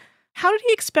it. How did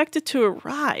he expect it to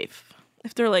arrive?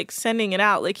 if they're like sending it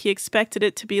out. Like he expected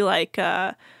it to be like,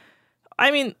 the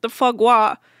foie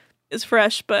gras is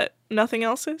fresh, but nothing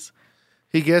else is.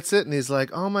 He gets it and he's like,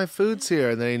 oh, my food's here.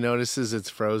 And then he notices it's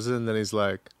frozen. Then he's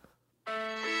like,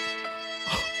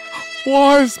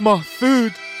 why is my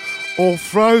food all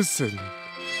frozen?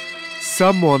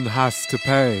 Someone has to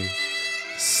pay.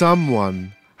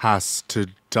 Someone has to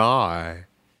die.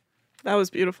 That was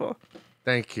beautiful.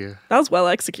 Thank you. That was well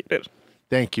executed.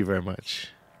 Thank you very much.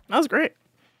 That was great.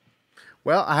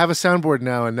 Well, I have a soundboard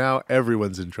now, and now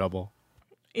everyone's in trouble.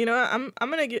 You know what?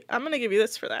 I'm gonna give you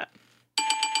this for that.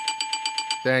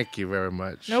 Thank you very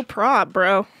much. No prob,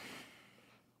 bro.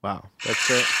 Wow, that's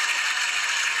it.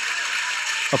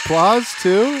 Applause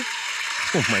too?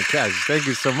 Oh my gosh, thank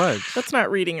you so much. That's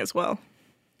not reading as well.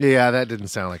 Yeah, that didn't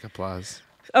sound like applause.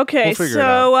 Okay, we'll figure it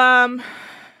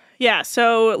out.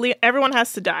 so everyone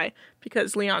has to die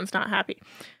because Leon's not happy.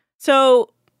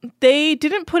 So they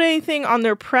didn't put anything on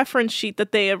their preference sheet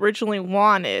that they originally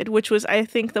wanted, which was, I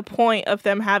think, the point of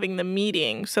them having the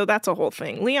meeting. So that's a whole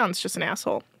thing. Leon's just an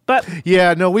asshole. But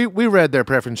yeah, no, we read their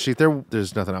preference sheet.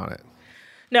 There's nothing on it.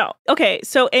 No. Okay,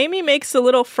 so Amy makes the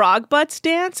little frog butts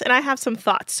dance, and I have some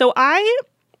thoughts. So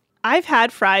I've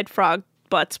had fried frog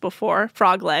butts before,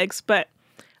 frog legs, but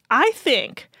I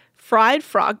think fried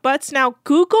frog butts. Now,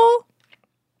 Google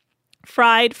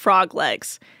fried frog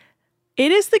legs.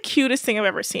 It is the cutest thing I've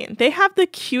ever seen. They have the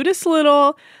cutest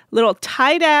little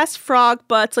tight ass frog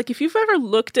butts. Like if you've ever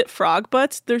looked at frog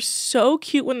butts, they're so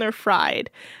cute when they're fried.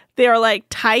 They are like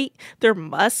tight. They're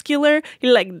muscular.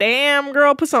 You're like, damn,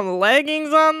 girl, put some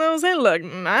leggings on those. They look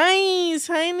nice,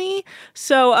 honey.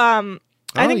 So, I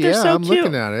think they're so I'm cute.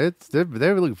 Looking at it. They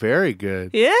look very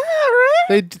good. Yeah,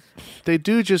 right? They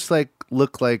do just like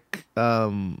look like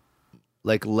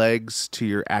legs to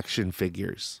your action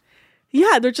figures.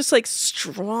 Yeah, they're just like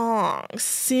strong,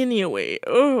 sinewy.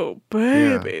 Oh,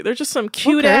 baby. Yeah. They're just some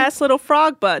cute ass little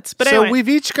frog butts. But anyway. So we've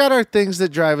each got our things that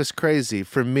drive us crazy.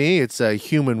 For me, it's a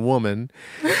human woman.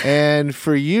 And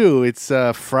for you, it's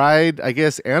fried, I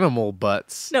guess, animal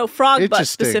butts. No, frog butt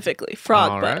specifically.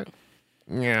 Frog butt.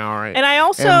 Yeah, all right. And I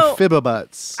also...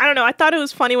 Amphibibutts. I don't know. I thought it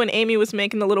was funny when Amy was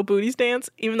making the little booties dance,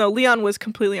 even though Leon was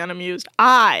completely unamused.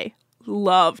 I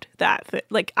loved that thing.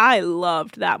 Like, I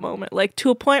loved that moment. Like, to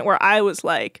a point where I was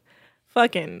like,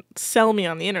 fucking sell me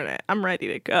on the internet. I'm ready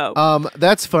to go.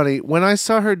 That's funny. When I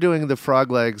saw her doing the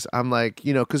frog legs, I'm like,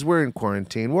 because we're in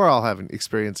quarantine. We're all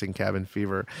experiencing cabin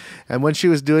fever. And when she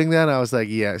was doing that, I was like,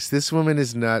 yes, this woman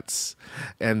is nuts.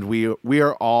 And we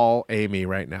are all Amy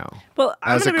right now. Well,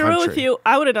 I'm going to be real with you.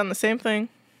 I would have done the same thing.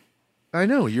 I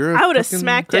know. I would have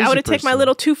smacked it. I would have taken my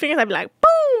little 2 fingers. I'd be like,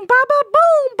 boom, baba,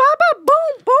 boom, baba,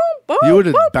 boom, boom, boom. You would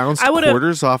have bounced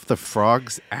quarters off the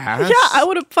frog's ass? Yeah, I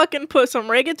would have fucking put some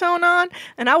reggaeton on,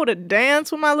 and I would have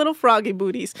danced with my little froggy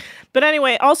booties. But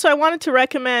anyway, also I wanted to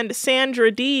recommend Sandra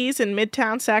D's in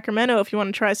Midtown Sacramento if you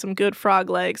want to try some good frog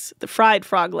legs, the fried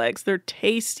frog legs. They're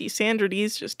tasty. Sandra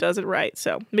D's just does it right.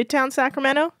 So Midtown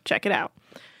Sacramento, check it out.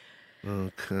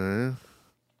 Okay.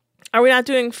 Are we not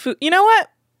doing food? You know what?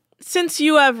 Since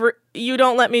you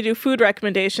don't let me do food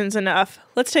recommendations enough,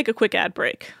 let's take a quick ad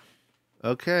break.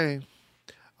 Okay.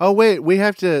 Oh, wait,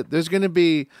 there's going to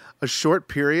be a short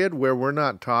period where we're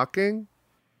not talking?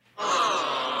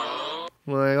 Well,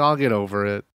 I'll get over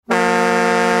it.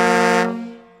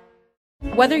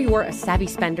 Whether you're a savvy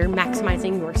spender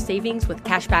maximizing your savings with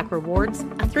cashback rewards,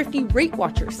 a thrifty rate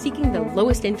watcher seeking the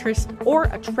lowest interest, or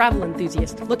a travel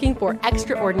enthusiast looking for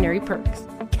extraordinary perks,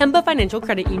 Kemba Financial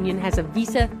Credit Union has a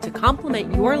visa to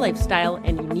complement your lifestyle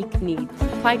and unique needs.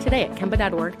 Apply today at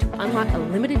Kemba.org to unlock a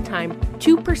limited time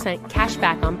 2% cash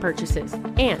back on purchases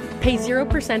and pay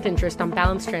 0% interest on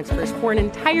balance transfers for an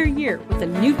entire year with a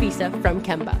new visa from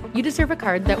Kemba. You deserve a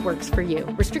card that works for you.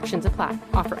 Restrictions apply.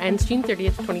 Offer ends June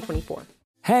 30th, 2024.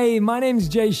 Hey, my name's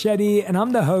Jay Shetty, and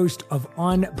I'm the host of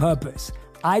On Purpose.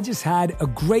 I just had a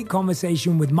great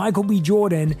conversation with Michael B.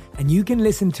 Jordan, and you can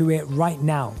listen to it right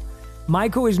now.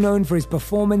 Michael is known for his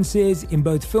performances in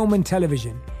both film and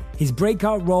television. His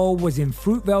breakout role was in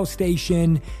Fruitvale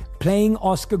Station, playing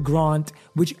Oscar Grant,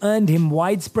 which earned him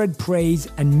widespread praise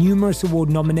and numerous award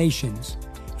nominations.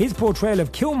 His portrayal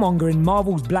of Killmonger in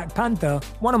Marvel's Black Panther,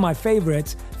 one of my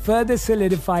favorites, further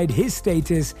solidified his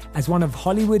status as one of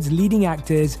Hollywood's leading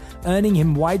actors, earning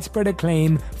him widespread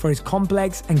acclaim for his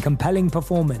complex and compelling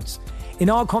performance. In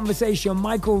our conversation,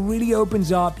 Michael really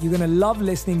opens up. You're going to love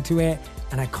listening to it,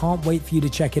 and I can't wait for you to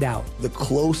check it out. The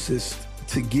closest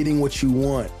to getting what you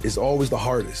want is always the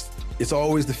hardest. It's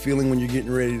always the feeling when you're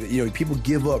getting ready to, people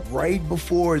give up right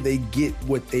before they get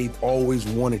what they've always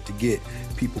wanted to get.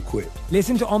 People quit.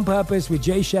 Listen to On Purpose with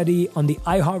Jay Shetty on the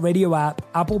iHeartRadio app,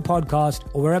 Apple Podcast,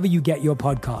 or wherever you get your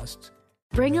podcasts.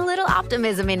 Bring a little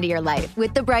optimism into your life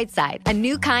with The Bright Side, a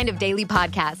new kind of daily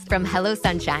podcast from Hello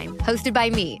Sunshine, hosted by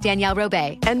me, Danielle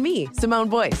Robay. And me, Simone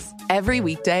Boyce. Every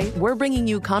weekday, we're bringing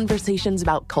you conversations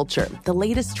about culture, the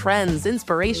latest trends,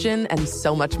 inspiration, and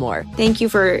so much more. Thank you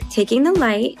for taking the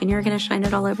light, and you're going to shine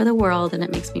it all over the world, and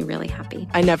it makes me really happy.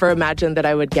 I never imagined that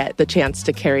I would get the chance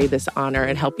to carry this honor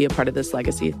and help be a part of this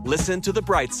legacy. Listen to The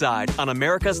Bright Side on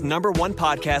America's #1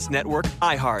 podcast network,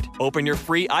 iHeart. Open your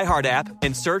free iHeart app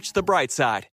and search The Bright Side.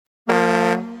 All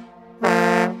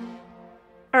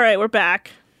right, we're back.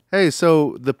 Hey,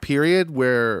 so the period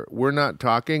where we're not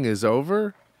talking is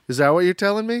over? Is that what you're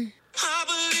telling me?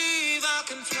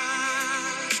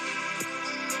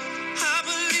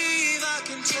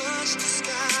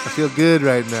 I feel good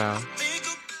right now.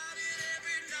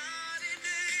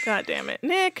 God damn it.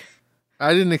 Nick.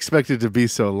 I didn't expect it to be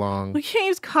so long. We can't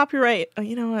use copyright. Oh,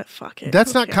 you know what? Fuck it.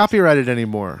 That's not copyrighted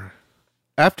anymore.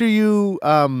 After you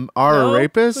are a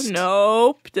rapist?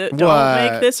 Nope. Don't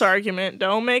make this argument.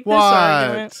 Don't make this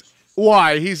argument.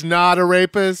 Why? He's not a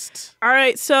rapist? All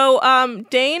right, so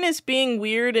Dane is being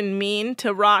weird and mean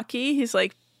to Rocky. He's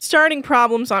like starting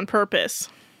problems on purpose.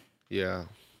 Yeah.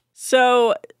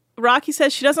 So Rocky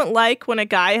says she doesn't like when a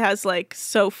guy has like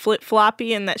so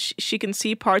flip-floppy and that she can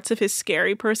see parts of his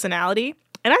scary personality.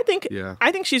 And I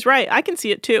think she's right. I can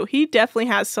see it too. He definitely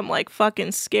has some like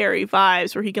fucking scary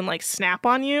vibes where he can like snap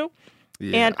on you.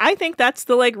 Yeah. And I think that's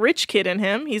the like rich kid in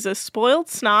him. He's a spoiled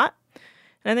snot.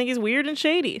 And I think he's weird and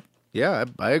shady. Yeah,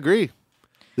 I agree.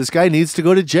 This guy needs to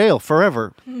go to jail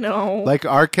forever. No. Like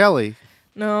R. Kelly.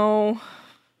 No.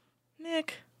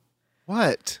 Nick.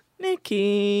 What?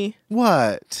 Nicky.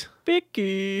 What?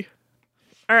 Bicky.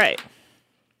 All right.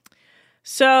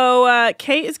 So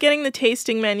Kate is getting the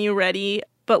tasting menu ready,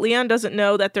 but Leon doesn't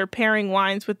know that they're pairing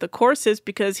wines with the courses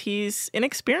because he's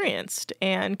inexperienced.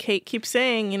 And Kate keeps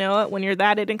saying, when you're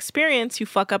that inexperienced, you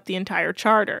fuck up the entire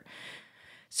charter.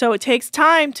 So it takes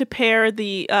time to pair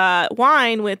the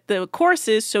wine with the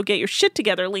courses, so get your shit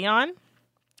together, Leon.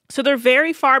 So they're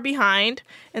very far behind,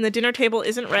 and the dinner table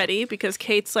isn't ready because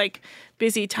Kate's, like,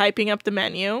 busy typing up the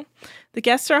menu. The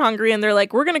guests are hungry, and they're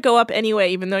like, we're going to go up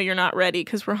anyway, even though you're not ready,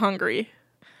 because we're hungry.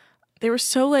 They were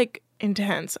so, like,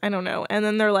 intense. I don't know. And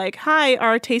then they're like, hi,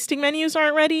 our tasting menus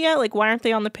aren't ready yet? Like, why aren't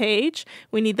they on the page?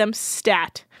 We need them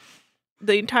stat.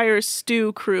 The entire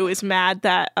stew crew is mad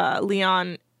that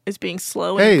Leon is being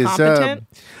slow and incompetent.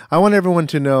 I want everyone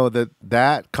to know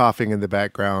that coughing in the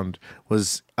background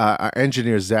was our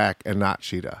engineer Zach and not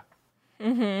Sheeta.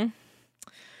 Mm-hmm.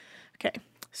 Okay.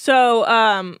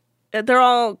 So they're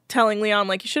all telling Leon,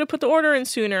 like, you should have put the order in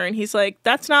sooner. And he's like,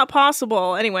 that's not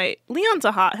possible. Anyway, Leon's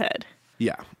a hothead.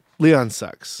 Yeah. Leon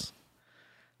sucks.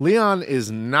 Leon is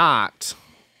not.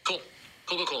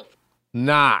 Cool.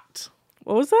 Not.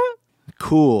 What was that?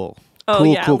 Cool. Oh, cool,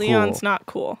 yeah. cool, Leon's cool. not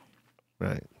cool.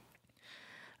 Right.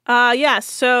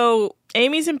 So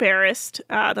Amy's embarrassed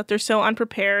that they're so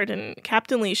unprepared, and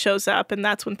Captain Lee shows up, and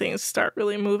that's when things start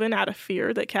really moving out of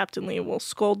fear that Captain Lee will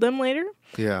scold them later.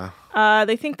 Yeah.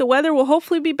 They think the weather will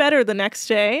hopefully be better the next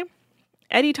day.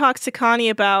 Eddie talks to Connie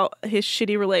about his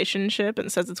shitty relationship and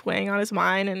says it's weighing on his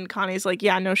mind, and Connie's like,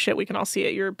 yeah, no shit, we can all see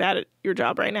it. You're bad at your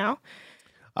job right now.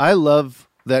 I love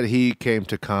that he came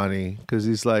to Connie because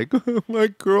he's like, my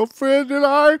girlfriend and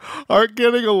I aren't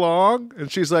getting along.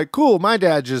 And she's like, cool, my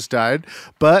dad just died,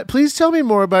 but please tell me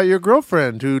more about your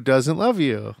girlfriend who doesn't love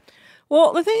you.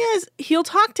 Well, the thing is, he'll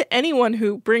talk to anyone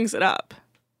who brings it up.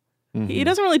 Mm-hmm. He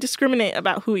doesn't really discriminate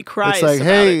about who he cries it's like, about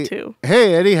hey, it to.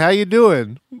 Hey, Eddie, how you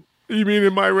doing? You mean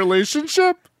in my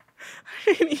relationship?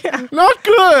 Yeah. Not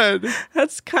good.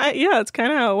 That's kind of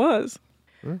how it was.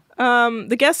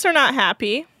 The guests are not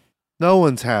happy. No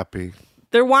one's happy.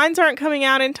 Their wines aren't coming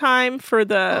out in time for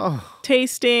the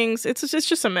tastings. It's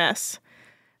just a mess.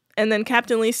 And then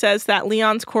Captain Lee says that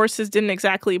Leon's courses didn't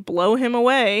exactly blow him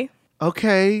away.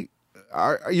 Okay.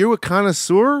 Are you a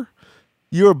connoisseur?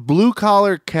 You're a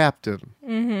blue-collar captain.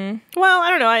 Mm-hmm. Well, I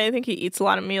don't know. I think he eats a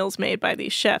lot of meals made by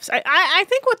these chefs. I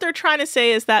think what they're trying to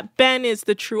say is that Ben is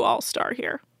the true all-star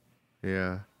here.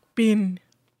 Yeah. Ben.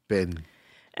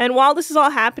 And while this is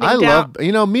all happening,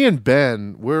 me and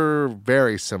Ben, we're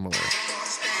very similar.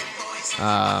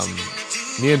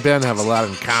 Me and Ben have a lot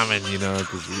in common,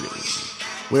 because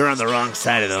we're on the wrong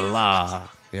side of the law,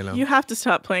 You have to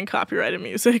stop playing copyrighted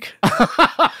music.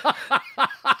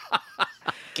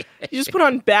 You just put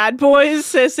on Bad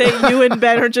Boys to say you and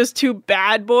Ben are just two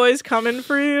bad boys coming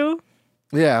for you.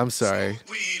 Yeah, I'm sorry.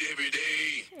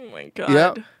 Oh my my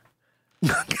God.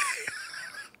 Yep.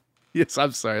 Yes,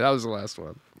 I'm sorry. That was the last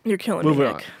one. You're killing me,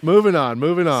 Nick. Moving on.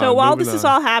 So while this is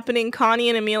all happening, Connie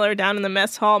and Emil are down in the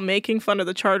mess hall making fun of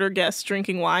the charter guests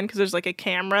drinking wine because there's like a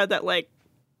camera that like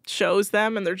shows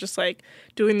them and they're just like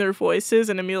doing their voices,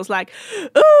 and Emil's like,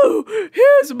 "Oh,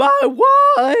 here's my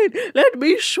wine. Let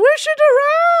me swish it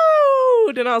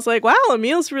around." And I was like, wow,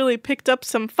 Emil's really picked up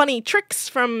some funny tricks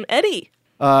from Eddie.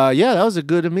 Yeah, that was a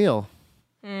good Emil.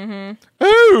 Mm-hmm.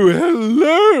 Oh,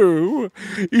 hello.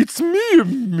 It's me,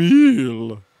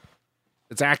 Emil.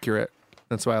 It's accurate.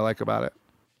 That's what I like about it.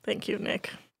 Thank you,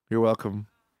 Nick. You're welcome.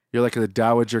 You're like the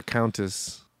Dowager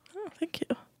Countess. Oh, thank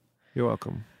you. You're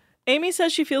welcome. Amy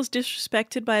says she feels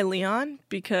disrespected by Leon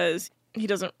because he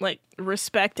doesn't like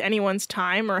respect anyone's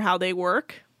time or how they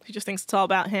work. He just thinks it's all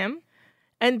about him.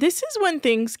 And this is when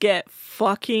things get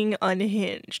fucking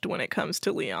unhinged when it comes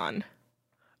to Leon.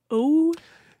 Oh,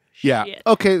 yeah. shit.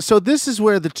 Okay, so this is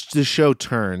where the show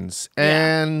turns.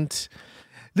 And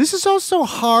this is also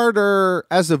harder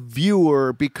as a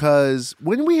viewer because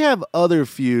when we have other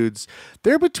feuds,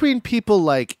 they're between people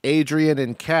like Adrian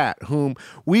and Kat, whom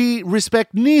we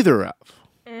respect neither of.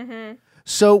 Mm-hmm.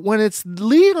 So when it's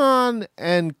Leon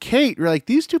and Kate, you're like,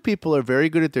 these two people are very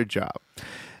good at their job.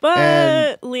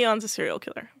 But Leon's a serial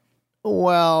killer.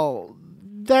 Well,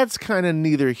 that's kind of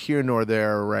neither here nor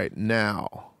there right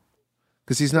now.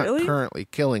 Because he's not currently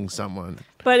killing someone.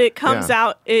 But it comes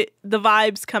out, the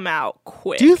vibes come out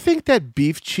quick. Do you think that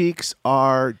beef cheeks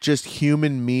are just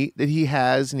human meat that he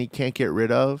has and he can't get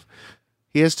rid of?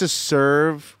 He has to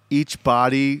serve each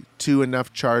body to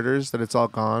enough charters that it's all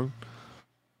gone?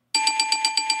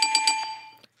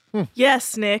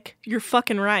 Yes, Nick, you're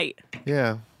fucking right.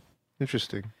 Yeah.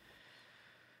 Interesting.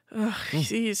 Ugh,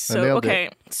 he's I so nailed okay.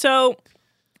 it. So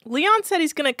Leon said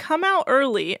he's gonna come out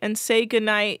early and say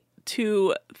goodnight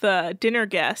to the dinner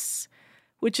guests,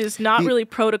 which is not really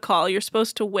protocol. You're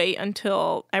supposed to wait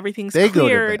until everything's They cleared.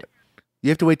 go to bed. You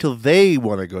have to wait till they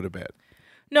want to go to bed.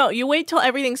 No, you wait till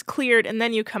everything's cleared and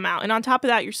then you come out. And on top of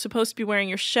that, you're supposed to be wearing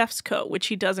your chef's coat, which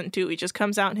he doesn't do. He just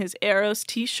comes out in his Eros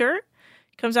t-shirt.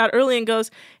 He comes out early and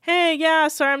goes, "Hey, yeah,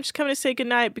 sorry, I'm just coming to say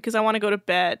goodnight because I want to go to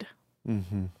bed."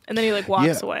 Mm-hmm. And then he like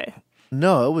walks away.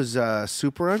 No, it was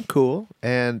super uncool.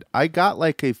 And I got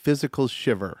like a physical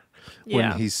shiver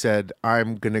when he said,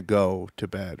 "I'm going to go to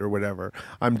bed," or whatever.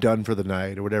 "I'm done for the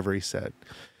night," or whatever he said.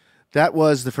 That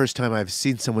was the first time I've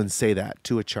seen someone say that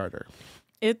to a charter.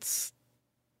 It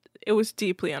was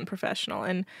deeply unprofessional.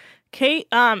 And Kate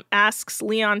asks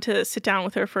Leon to sit down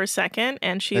with her for a second,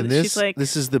 and she's like,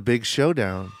 "This is the big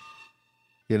showdown,"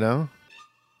 you know?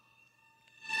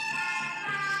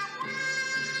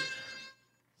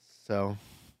 So,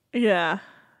 yeah.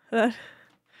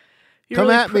 Come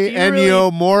at me,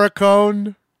 Ennio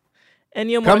Morricone.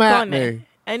 Ennio Morricone. Come at me.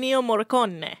 Ennio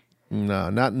Morricone. No,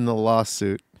 not in the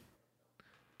lawsuit.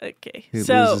 Okay. He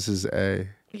so loses his A.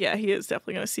 Yeah, he is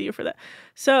definitely going to see you for that.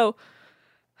 So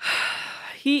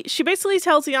she basically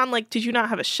tells Leon, like, "Did you not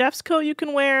have a chef's coat you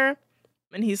can wear?"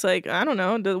 And he's like, "I don't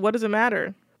know. What does it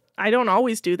matter? I don't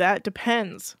always do that.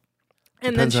 Depends."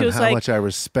 And Depends then she was on how like, much I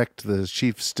respect the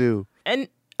chief stew. and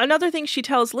another thing she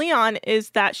tells Leon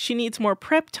is that she needs more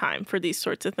prep time for these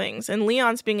sorts of things. And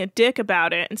Leon's being a dick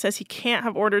about it and says he can't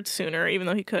have ordered sooner, even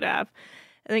though he could have.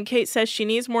 And then Kate says she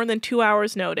needs more than 2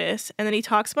 hours notice. And then he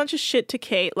talks a bunch of shit to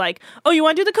Kate, like, "Oh, you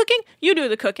want to do the cooking? You do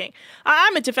the cooking.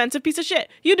 I'm a defensive piece of shit.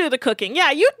 You do the cooking. Yeah,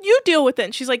 you deal with it."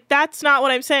 And she's like, "That's not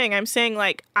what I'm saying. I'm saying,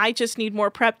 like, I just need more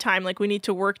prep time. Like, we need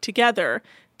to work together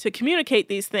to communicate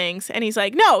these things." And he's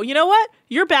like, "No, you know what?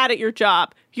 You're bad at your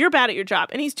job. You're bad at your job."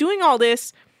 And he's doing all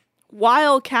this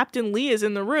while Captain Lee is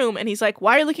in the room. And he's like,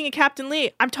 "Why are you looking at Captain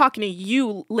Lee? I'm talking to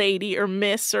you, lady or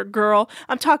miss or girl.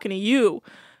 I'm talking to you.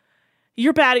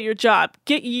 You're bad at your job.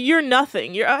 You're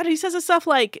nothing." He says this stuff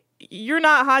like, "You're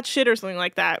not hot shit," or something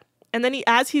like that. And then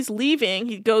as he's leaving,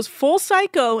 he goes full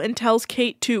psycho and tells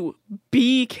Kate to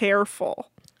be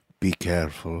careful. Be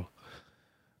careful.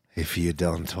 If you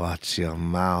don't watch your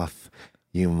mouth,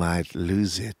 you might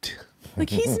lose it. Like,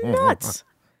 he's nuts.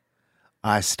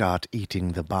 I start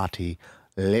eating the body,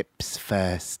 lips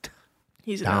first.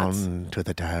 He's down nuts. to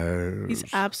the toes.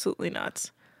 He's absolutely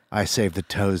nuts. I save the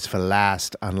toes for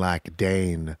last, unlike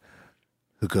Dane,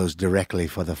 who goes directly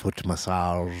for the foot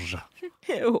massage.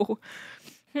 Ew.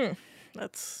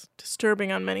 That's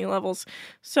disturbing on many levels.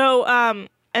 So,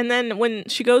 and then when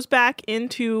she goes back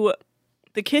into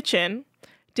the kitchen,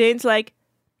 Dane's like,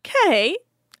 "Kay,"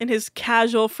 in his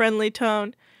casual, friendly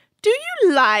tone, "do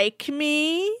you like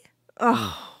me?"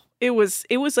 Oh, it was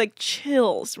like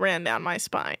chills ran down my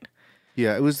spine.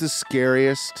 Yeah, it was the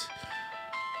scariest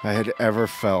I had ever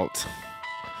felt.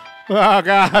 Oh,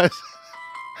 gosh.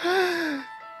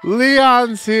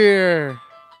 Leon's here.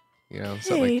 You know,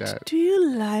 something Kate, like that. do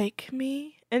you like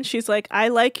me? And she's like, I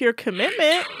like your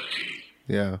commitment.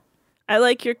 Yeah. I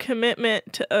like your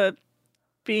commitment to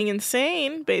being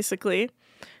insane, basically.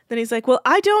 Then he's like, well,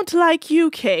 I don't like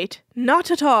you, Kate.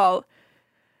 Not at all.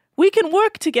 We can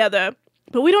work together,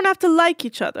 but we don't have to like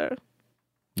each other.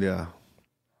 Yeah.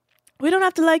 We don't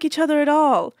have to like each other at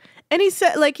all. And he's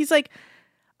like,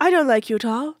 I don't like you at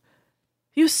all.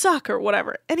 You suck or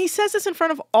whatever. And he says this in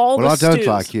front of all the stews. Well, I don't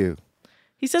like you.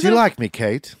 He says, do you like me,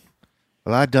 Kate?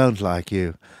 Well, I don't like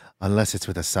you, unless it's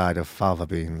with a side of fava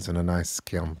beans and a nice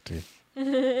Chianti.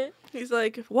 He's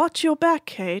like, watch your back,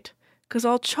 Kate, because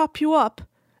I'll chop you up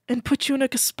and put you in a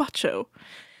gazpacho.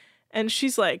 And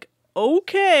she's like,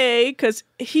 okay, because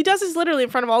he does this literally in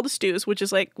front of all the stews, which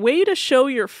is like, way to show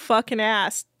your fucking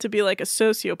ass to be like a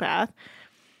sociopath.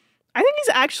 I think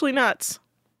he's actually nuts.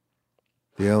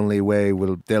 The only way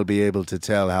they'll be able to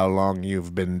tell how long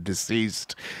you've been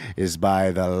deceased is by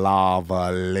the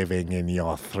lava living in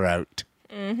your throat.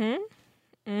 The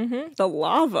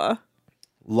lava.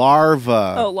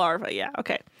 Larva. Oh, larva, yeah,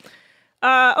 okay.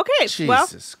 Okay,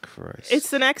 Jesus Christ.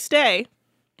 It's the next day.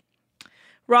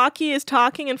 Rocky is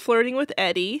talking and flirting with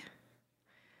Eddie.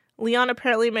 Leon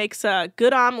apparently makes a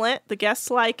good omelet. The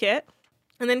guests like it.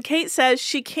 And then Kate says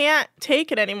she can't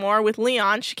take it anymore with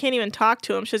Leon. She can't even talk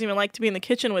to him. She doesn't even like to be in the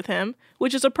kitchen with him,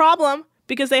 which is a problem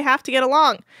because they have to get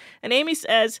along. And Amy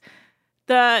says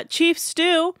the chief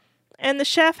stew and the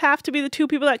chef have to be the two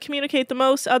people that communicate the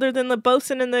most other than the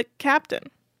bosun and the captain.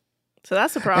 So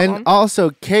that's a problem. And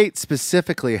also, Kate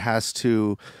specifically has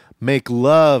to make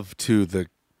love to the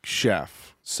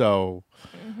chef. So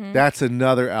that's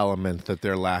another element that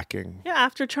they're lacking. Yeah,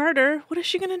 after charter, what is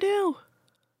she going to do?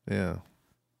 Yeah.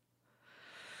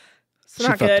 It's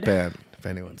not good. Band, if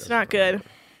anyone it's not good.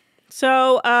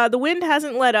 So the wind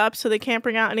hasn't let up, so they can't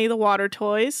bring out any of the water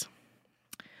toys.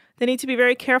 They need to be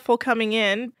very careful coming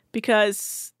in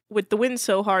because with the wind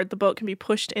so hard, the boat can be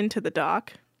pushed into the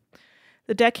dock.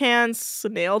 The deckhands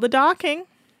nail the docking.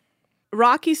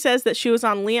 Rocky says that she was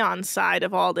on Leon's side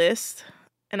of all this,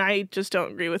 and I just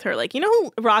don't agree with her. Like, you know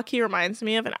who Rocky reminds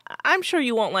me of? And I'm sure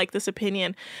you won't like this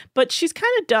opinion, but she's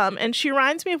kind of dumb, and she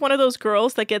reminds me of one of those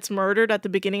girls that gets murdered at the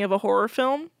beginning of a horror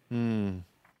film.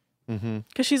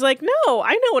 Because she's like, no,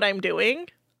 I know what I'm doing.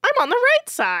 I'm on the right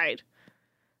side.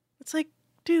 It's like,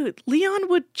 dude, Leon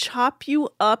would chop you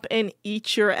up and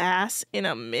eat your ass in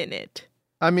a minute.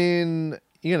 I mean,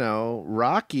 you know,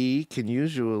 Rocky can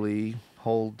usually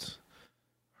hold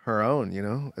her own, you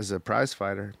know, as a prize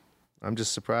fighter. I'm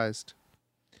just surprised.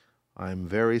 I'm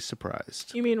very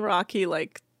surprised. You mean Rocky,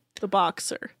 like the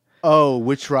boxer? Oh,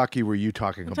 which Rocky were you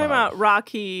talking I'm talking about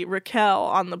Rocky Raquel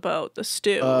on the boat, the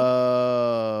stew.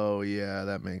 Oh, yeah,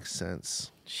 that makes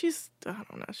sense. I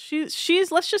don't know.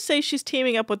 She's let's just say she's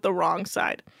teaming up with the wrong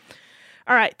side.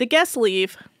 All right, the guests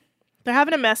leave. They're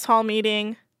having a mess hall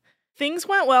meeting. Things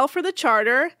went well for the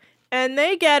charter, and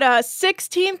they get a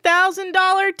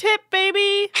 $16,000 tip,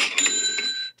 baby.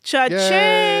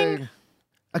 Cha-ching!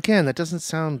 Again, that doesn't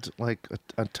sound like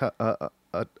a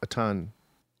ton.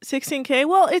 16K?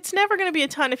 Well, it's never going to be a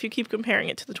ton if you keep comparing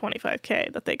it to the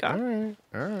 25K that they got. All right.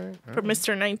 From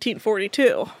Mr.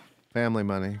 1942. Family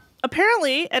money.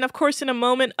 Apparently, and of course in a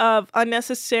moment of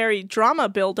unnecessary drama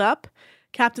buildup,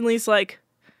 Captain Lee's like,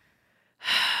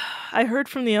 I heard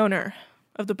from the owner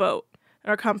of the boat,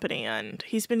 our company, and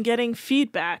he's been getting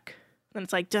feedback. And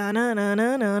it's like,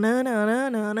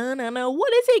 da-na-na-na-na-na-na-na-na-na.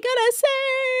 What is he gonna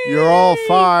say? You're all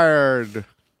fired.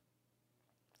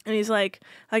 And he's like,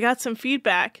 I got some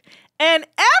feedback. And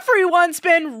everyone's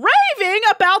been raving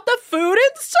about the food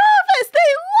and service. They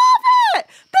love it.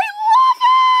 They love it.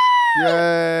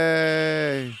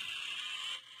 Yay.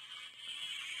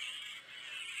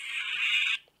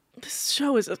 This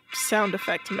show is a sound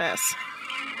effect mess.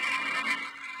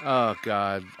 Oh,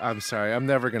 God. I'm sorry. I'm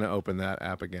never going to open that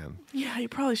app again. Yeah, you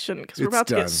probably shouldn't because we're about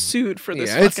to get sued for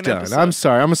this it's fucking done. episode. I'm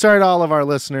sorry. I'm sorry to all of our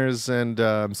listeners, and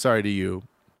I'm sorry to you,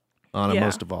 Anna, Yeah.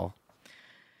 most of all.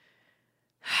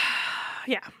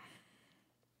 Yeah.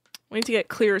 We need to get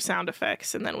clearer sound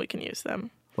effects, and then we can use them.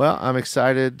 Well, I'm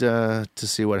excited to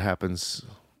see what happens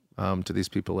to these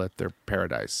people at their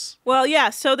paradise. Well, yeah,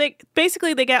 so they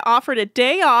get offered a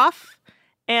day off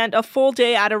and a full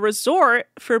day at a resort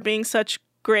for being such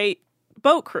great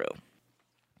boat crew.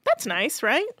 That's nice,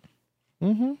 right?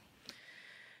 Mm-hmm.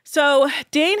 So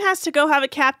Dane has to go have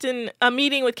a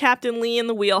meeting with Captain Lee in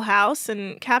the wheelhouse,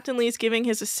 and Captain Lee's giving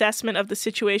his assessment of the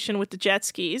situation with the jet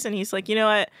skis, and he's like, you know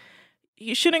what?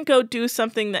 you shouldn't go do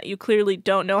something that you clearly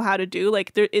don't know how to do.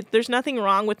 Like, there's nothing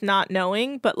wrong with not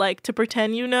knowing, but, like, to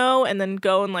pretend you know and then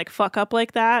go and, like, fuck up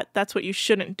like that, that's what you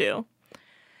shouldn't do.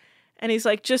 And he's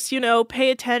like, just, pay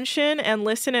attention and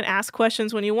listen and ask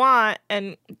questions when you want.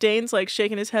 And Dane's, like,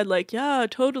 shaking his head like, yeah,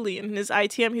 totally. And in his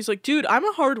ITM, he's like, dude, I'm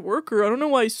a hard worker. I don't know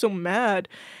why he's so mad.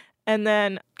 And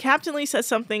then Captain Lee says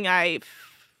something I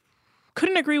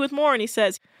couldn't agree with more. And he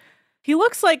says, he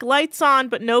looks like lights on,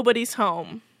 but nobody's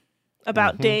home.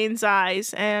 About Dane's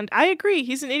eyes. And I agree.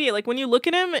 He's an idiot. Like, when you look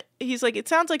at him, he's like, it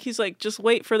sounds like he's like, just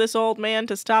wait for this old man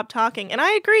to stop talking. And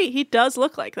I agree. He does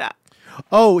look like that.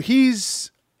 Oh, he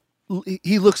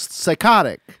looks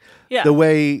psychotic. Yeah. The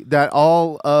way that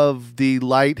all of the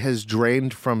light has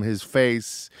drained from his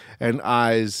face and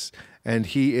eyes. And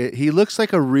he looks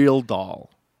like a real doll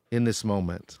in this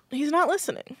moment. He's not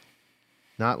listening.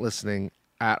 Not listening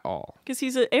at all. Because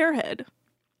he's an airhead.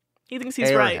 He thinks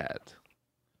he's right.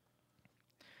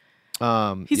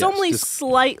 He's only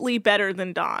slightly better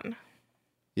than Don.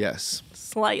 Yes.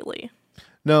 Slightly.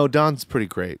 No, Don's pretty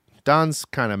great. Don's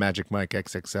kind of Magic Mike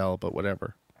XXL, but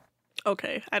whatever.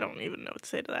 Okay, I don't even know what to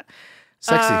say to that.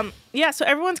 Sexy. Yeah, so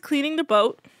everyone's cleaning the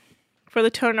boat for the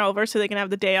turnover so they can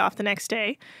have the day off the next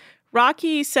day.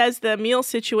 Rocky says the meal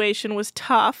situation was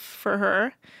tough for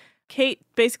her. Kate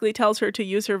basically tells her to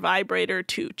use her vibrator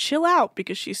to chill out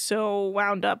because she's so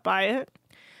wound up by it.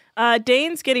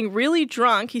 Dane's getting really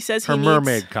drunk. He says her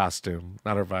mermaid costume,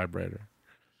 not her vibrator.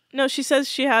 No, she says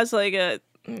she has like I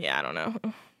don't know.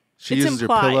 She uses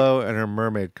implied. Her pillow and her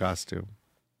mermaid costume,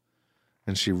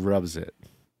 and she rubs it.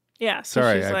 Yeah, so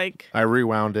sorry, she's like... I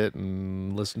rewound it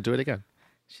and listened to it again.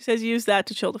 She says use that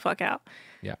to chill the fuck out.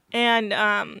 Yeah.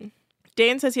 And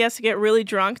Dane says he has to get really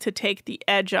drunk to take the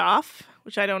edge off,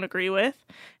 which I don't agree with.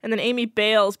 And then Amy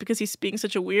bails because he's being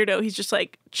such a weirdo. He's just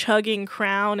like chugging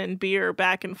Crown and beer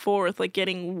back and forth, like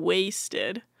getting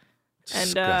wasted.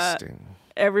 Disgusting. And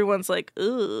everyone's like,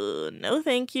 "Ooh, no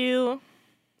thank you."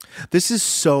 This is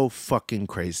so fucking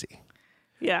crazy.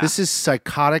 Yeah. This is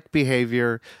psychotic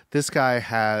behavior. This guy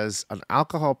has an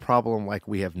alcohol problem like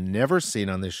we have never seen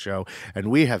on this show, and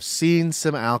we have seen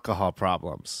some alcohol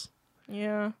problems.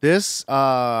 Yeah. This,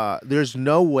 there's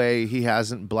no way he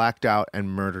hasn't blacked out and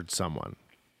murdered someone.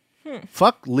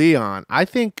 Fuck Leon. I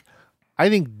think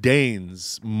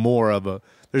Dane's more of a...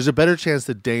 There's a better chance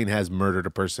that Dane has murdered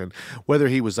a person. Whether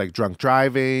he was like drunk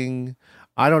driving,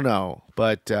 I don't know.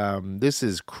 But this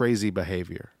is crazy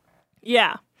behavior.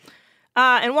 Yeah.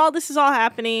 And while this is all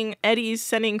happening, Eddie's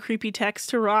sending creepy texts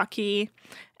to Rocky.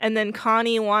 And then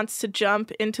Connie wants to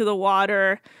jump into the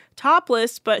water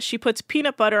topless, but she puts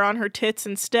peanut butter on her tits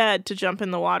instead to jump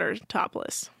in the water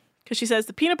topless. Because she says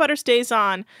the peanut butter stays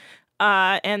on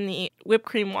and the whipped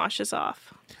cream washes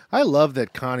off. I love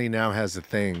that Connie now has a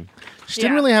thing. She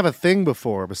didn't really have a thing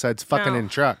before besides fucking in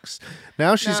trucks.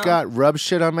 Now she's got rub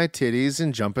shit on my titties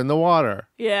and jump in the water.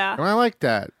 Yeah. And I like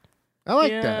that. I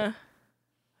like that.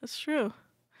 That's true.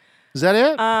 Is that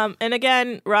it? And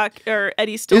again,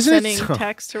 Eddie's still sending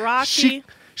texts to Rocky.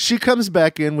 She comes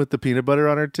back in with the peanut butter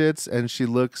on her tits and she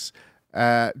looks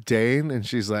at Dane and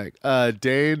she's like,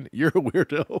 Dane, you're a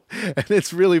weirdo. And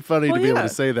it's really funny to be able to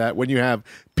say that when you have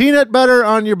peanut butter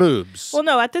on your boobs. Well,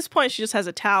 no, at this point she just has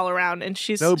a towel around and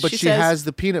she says, has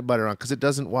the peanut butter on because it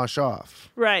doesn't wash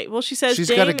off. Right. Well, she says she's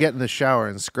got to get in the shower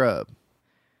and scrub.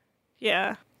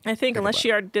 Yeah. I think unless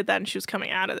she already did that and she was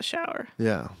coming out of the shower.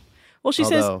 Yeah. Well, she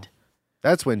says...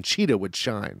 That's when Cheetah would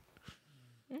shine.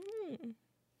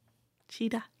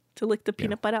 Cheetah. To lick the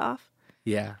peanut butter off?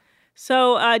 Yeah.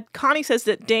 So Connie says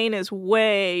that Dane is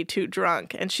way too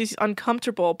drunk and she's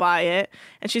uncomfortable by it.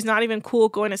 And she's not even cool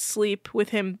going to sleep with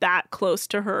him that close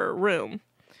to her room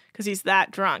because he's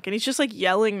that drunk. And he's just like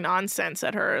yelling nonsense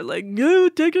at her. Like, go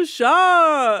take a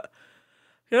shot.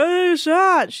 Go take a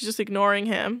shot. She's just ignoring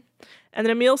him. And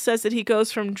then Emil says that he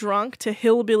goes from drunk to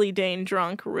hillbilly Dane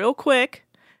drunk real quick.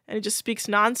 And he just speaks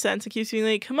nonsense and keeps being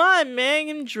like, come on, man,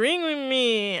 come drink with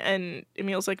me. And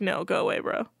Emil's like, no, go away,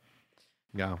 bro.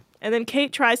 Yeah. And then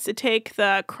Kate tries to take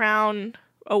the crown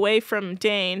away from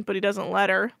Dane, but he doesn't let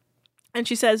her. And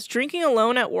she says, drinking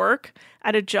alone at work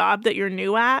at a job that you're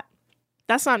new at,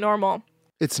 that's not normal.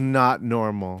 It's not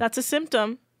normal. That's a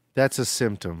symptom. That's a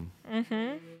symptom.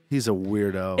 Mm-hmm. He's a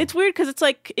weirdo. It's weird because it's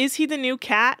like, is he the new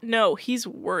Cat? No, he's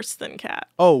worse than Cat.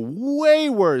 Oh, way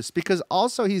worse. Because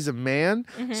also he's a man,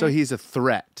 so he's a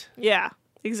threat. Yeah,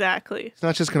 exactly. He's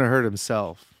not just going to hurt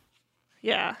himself.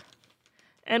 Yeah.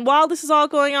 And while this is all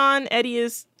going on, Eddie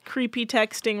is creepy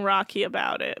texting Rocky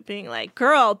about it, being like,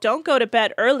 girl, don't go to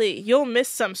bed early. You'll miss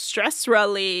some stress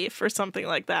relief or something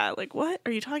like that. Like, what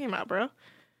are you talking about, bro?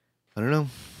 I don't know.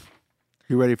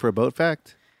 You ready for a boat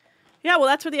fact? Yeah, well,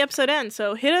 that's where the episode ends.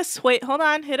 So hit us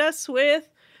with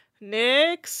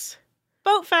Nick's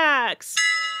Boat Facts.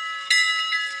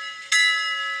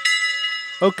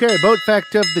 Okay, boat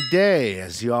fact of the day.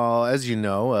 As you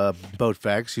know, boat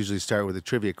facts usually start with a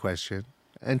trivia question,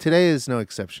 and today is no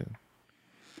exception.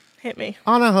 Hit me.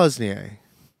 Anna Hosnier.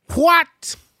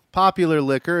 What popular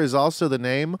liquor is also the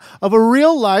name of a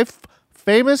real-life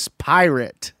famous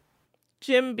pirate?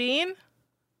 Jim Beam?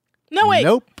 No, wait.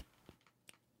 Nope.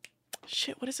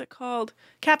 Shit, what is it called?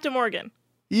 Captain Morgan.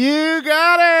 You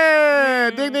got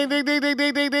it! Ding, ding, ding, ding, ding,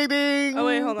 ding, ding, ding, ding. Oh,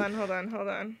 wait, hold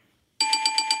on.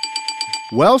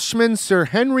 Welshman Sir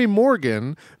Henry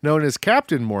Morgan, known as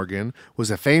Captain Morgan,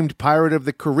 was a famed pirate of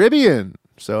the Caribbean.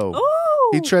 So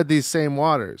he tread these same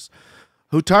waters.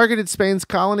 Who targeted Spain's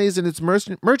colonies and its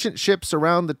merchant ships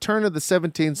around the turn of the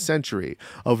 17th century.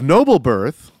 Of noble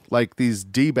birth, like these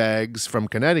D-bags from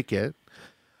Connecticut,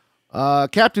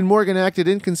 Captain Morgan acted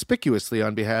inconspicuously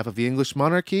on behalf of the English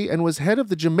monarchy and was head of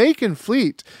the Jamaican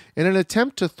fleet in an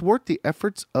attempt to thwart the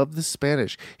efforts of the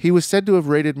Spanish. He was said to have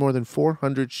raided more than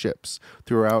 400 ships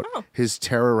throughout his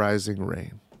terrorizing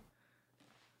reign.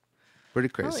 Pretty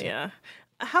crazy. Oh, yeah.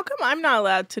 How come I'm not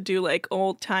allowed to do, like,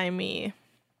 old-timey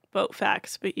boat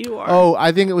facts, but you are? Oh,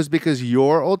 I think it was because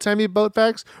your old-timey boat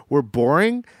facts were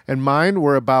boring, and mine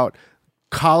were about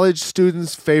college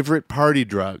students' favorite party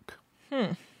drug.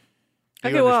 Do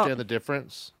you understand the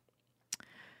difference?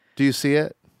 Do you see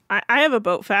it? I have a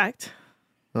boat fact.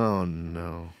 Oh,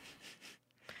 no.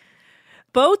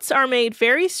 Boats are made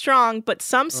very strong, but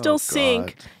some still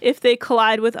sink if they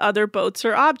collide with other boats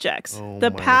or objects.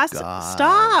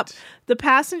 Stop! The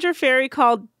passenger ferry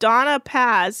called Donna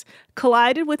Paz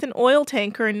collided with an oil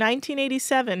tanker in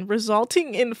 1987,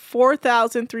 resulting in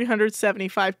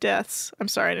 4,375 deaths. I'm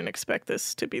sorry, I didn't expect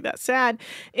this to be that sad.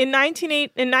 In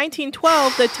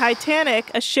 1912, the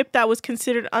Titanic, a ship that was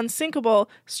considered unsinkable,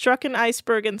 struck an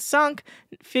iceberg and sunk.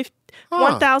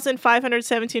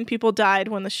 1,517 people died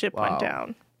when the ship went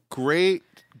down. Great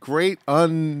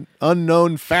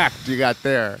unknown fact you got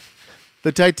there.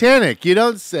 The Titanic, you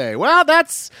don't say. Well,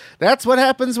 that's what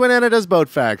happens when Anna does boat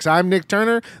facts. I'm Nick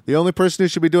Turner, the only person who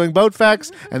should be doing boat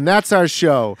facts, and that's our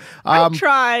show. I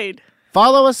tried.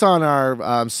 Follow us on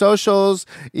our socials.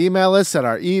 Email us at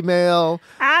our email.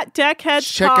 At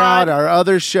DeckheadsPod. Check out our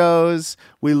other shows.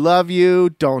 We love you.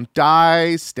 Don't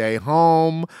die. Stay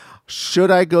home. Should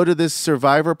I go to this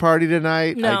Survivor party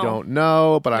tonight? No. I don't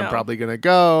know, but I'm probably going to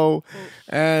go.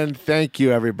 And thank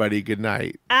you, everybody. Good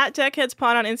night. At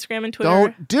DeckheadsPod on Instagram and Twitter.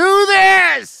 Don't do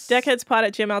this!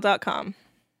 DeckheadsPod@gmail.com.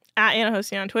 At Anna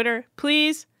Hosnier on Twitter.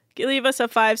 Please leave us a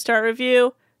 5-star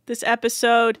review. This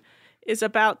episode is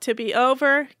about to be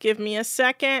over. Give me a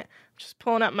second. I'm just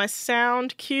pulling up my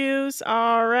sound cues.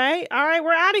 All right,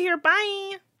 we're out of here.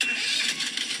 Bye.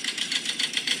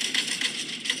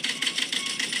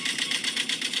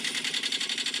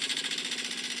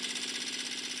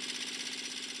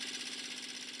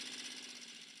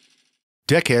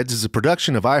 Deckheads is a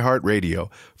production of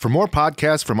iHeartRadio. For more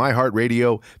podcasts from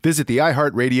iHeartRadio, visit the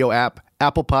iHeartRadio app,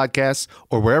 Apple Podcasts,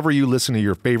 or wherever you listen to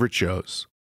your favorite shows.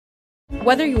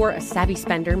 Whether you're a savvy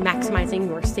spender maximizing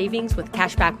your savings with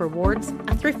cashback rewards,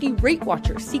 a thrifty rate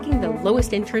watcher seeking the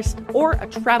lowest interest, or a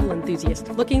travel enthusiast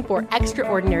looking for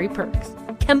extraordinary perks,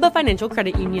 Kemba Financial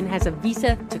Credit Union has a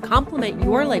visa to complement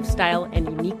your lifestyle and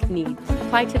unique needs.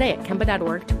 Apply today at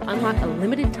Kemba.org to unlock a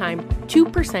limited time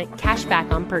 2% cash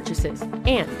back on purchases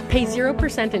and pay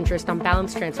 0% interest on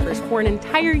balance transfers for an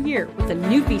entire year with a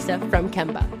new visa from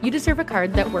Kemba. You deserve a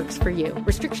card that works for you.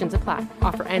 Restrictions apply.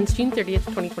 Offer ends June 30th,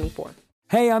 2024.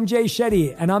 Hey, I'm Jay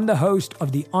Shetty, and I'm the host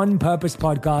of the On Purpose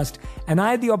podcast, and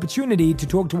I had the opportunity to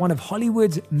talk to one of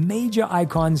Hollywood's major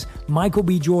icons, Michael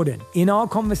B. Jordan. In our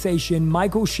conversation,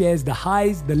 Michael shares the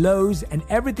highs, the lows, and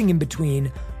everything in between,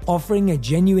 offering a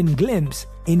genuine glimpse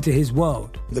into his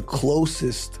world. The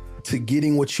closest to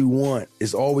getting what you want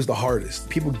is always the hardest.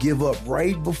 People give up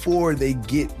right before they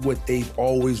get what they've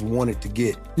always wanted to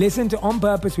get. Listen to On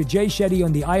Purpose with Jay Shetty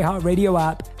on the iHeartRadio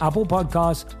app, Apple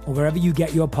Podcasts, or wherever you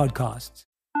get your podcasts.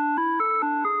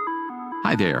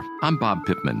 Hi there, I'm Bob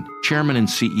Pittman, Chairman and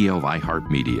CEO of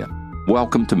iHeartMedia.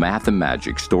 Welcome to Math and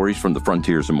Magic, Stories from the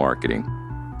Frontiers of Marketing.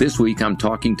 This week, I'm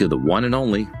talking to the one and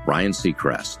only Ryan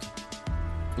Seacrest.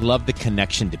 Love the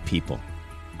connection to people.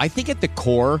 I think at the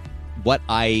core, what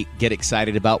I get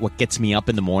excited about, what gets me up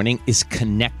in the morning, is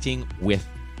connecting with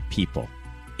people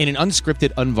in an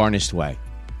unscripted, unvarnished way.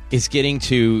 Is getting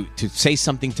to say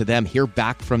something to them, hear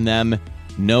back from them,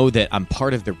 know that I'm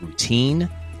part of the routine,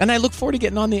 and I look forward to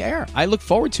getting on the air. I look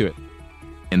forward to it.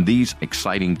 In these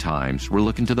exciting times, we're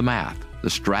looking to the math, the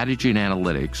strategy and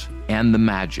analytics, and the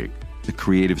magic, the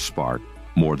creative spark,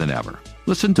 more than ever.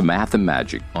 Listen to Math and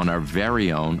Magic on our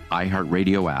very own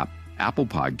iHeartRadio app, Apple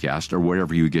Podcast, or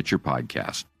wherever you get your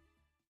podcast.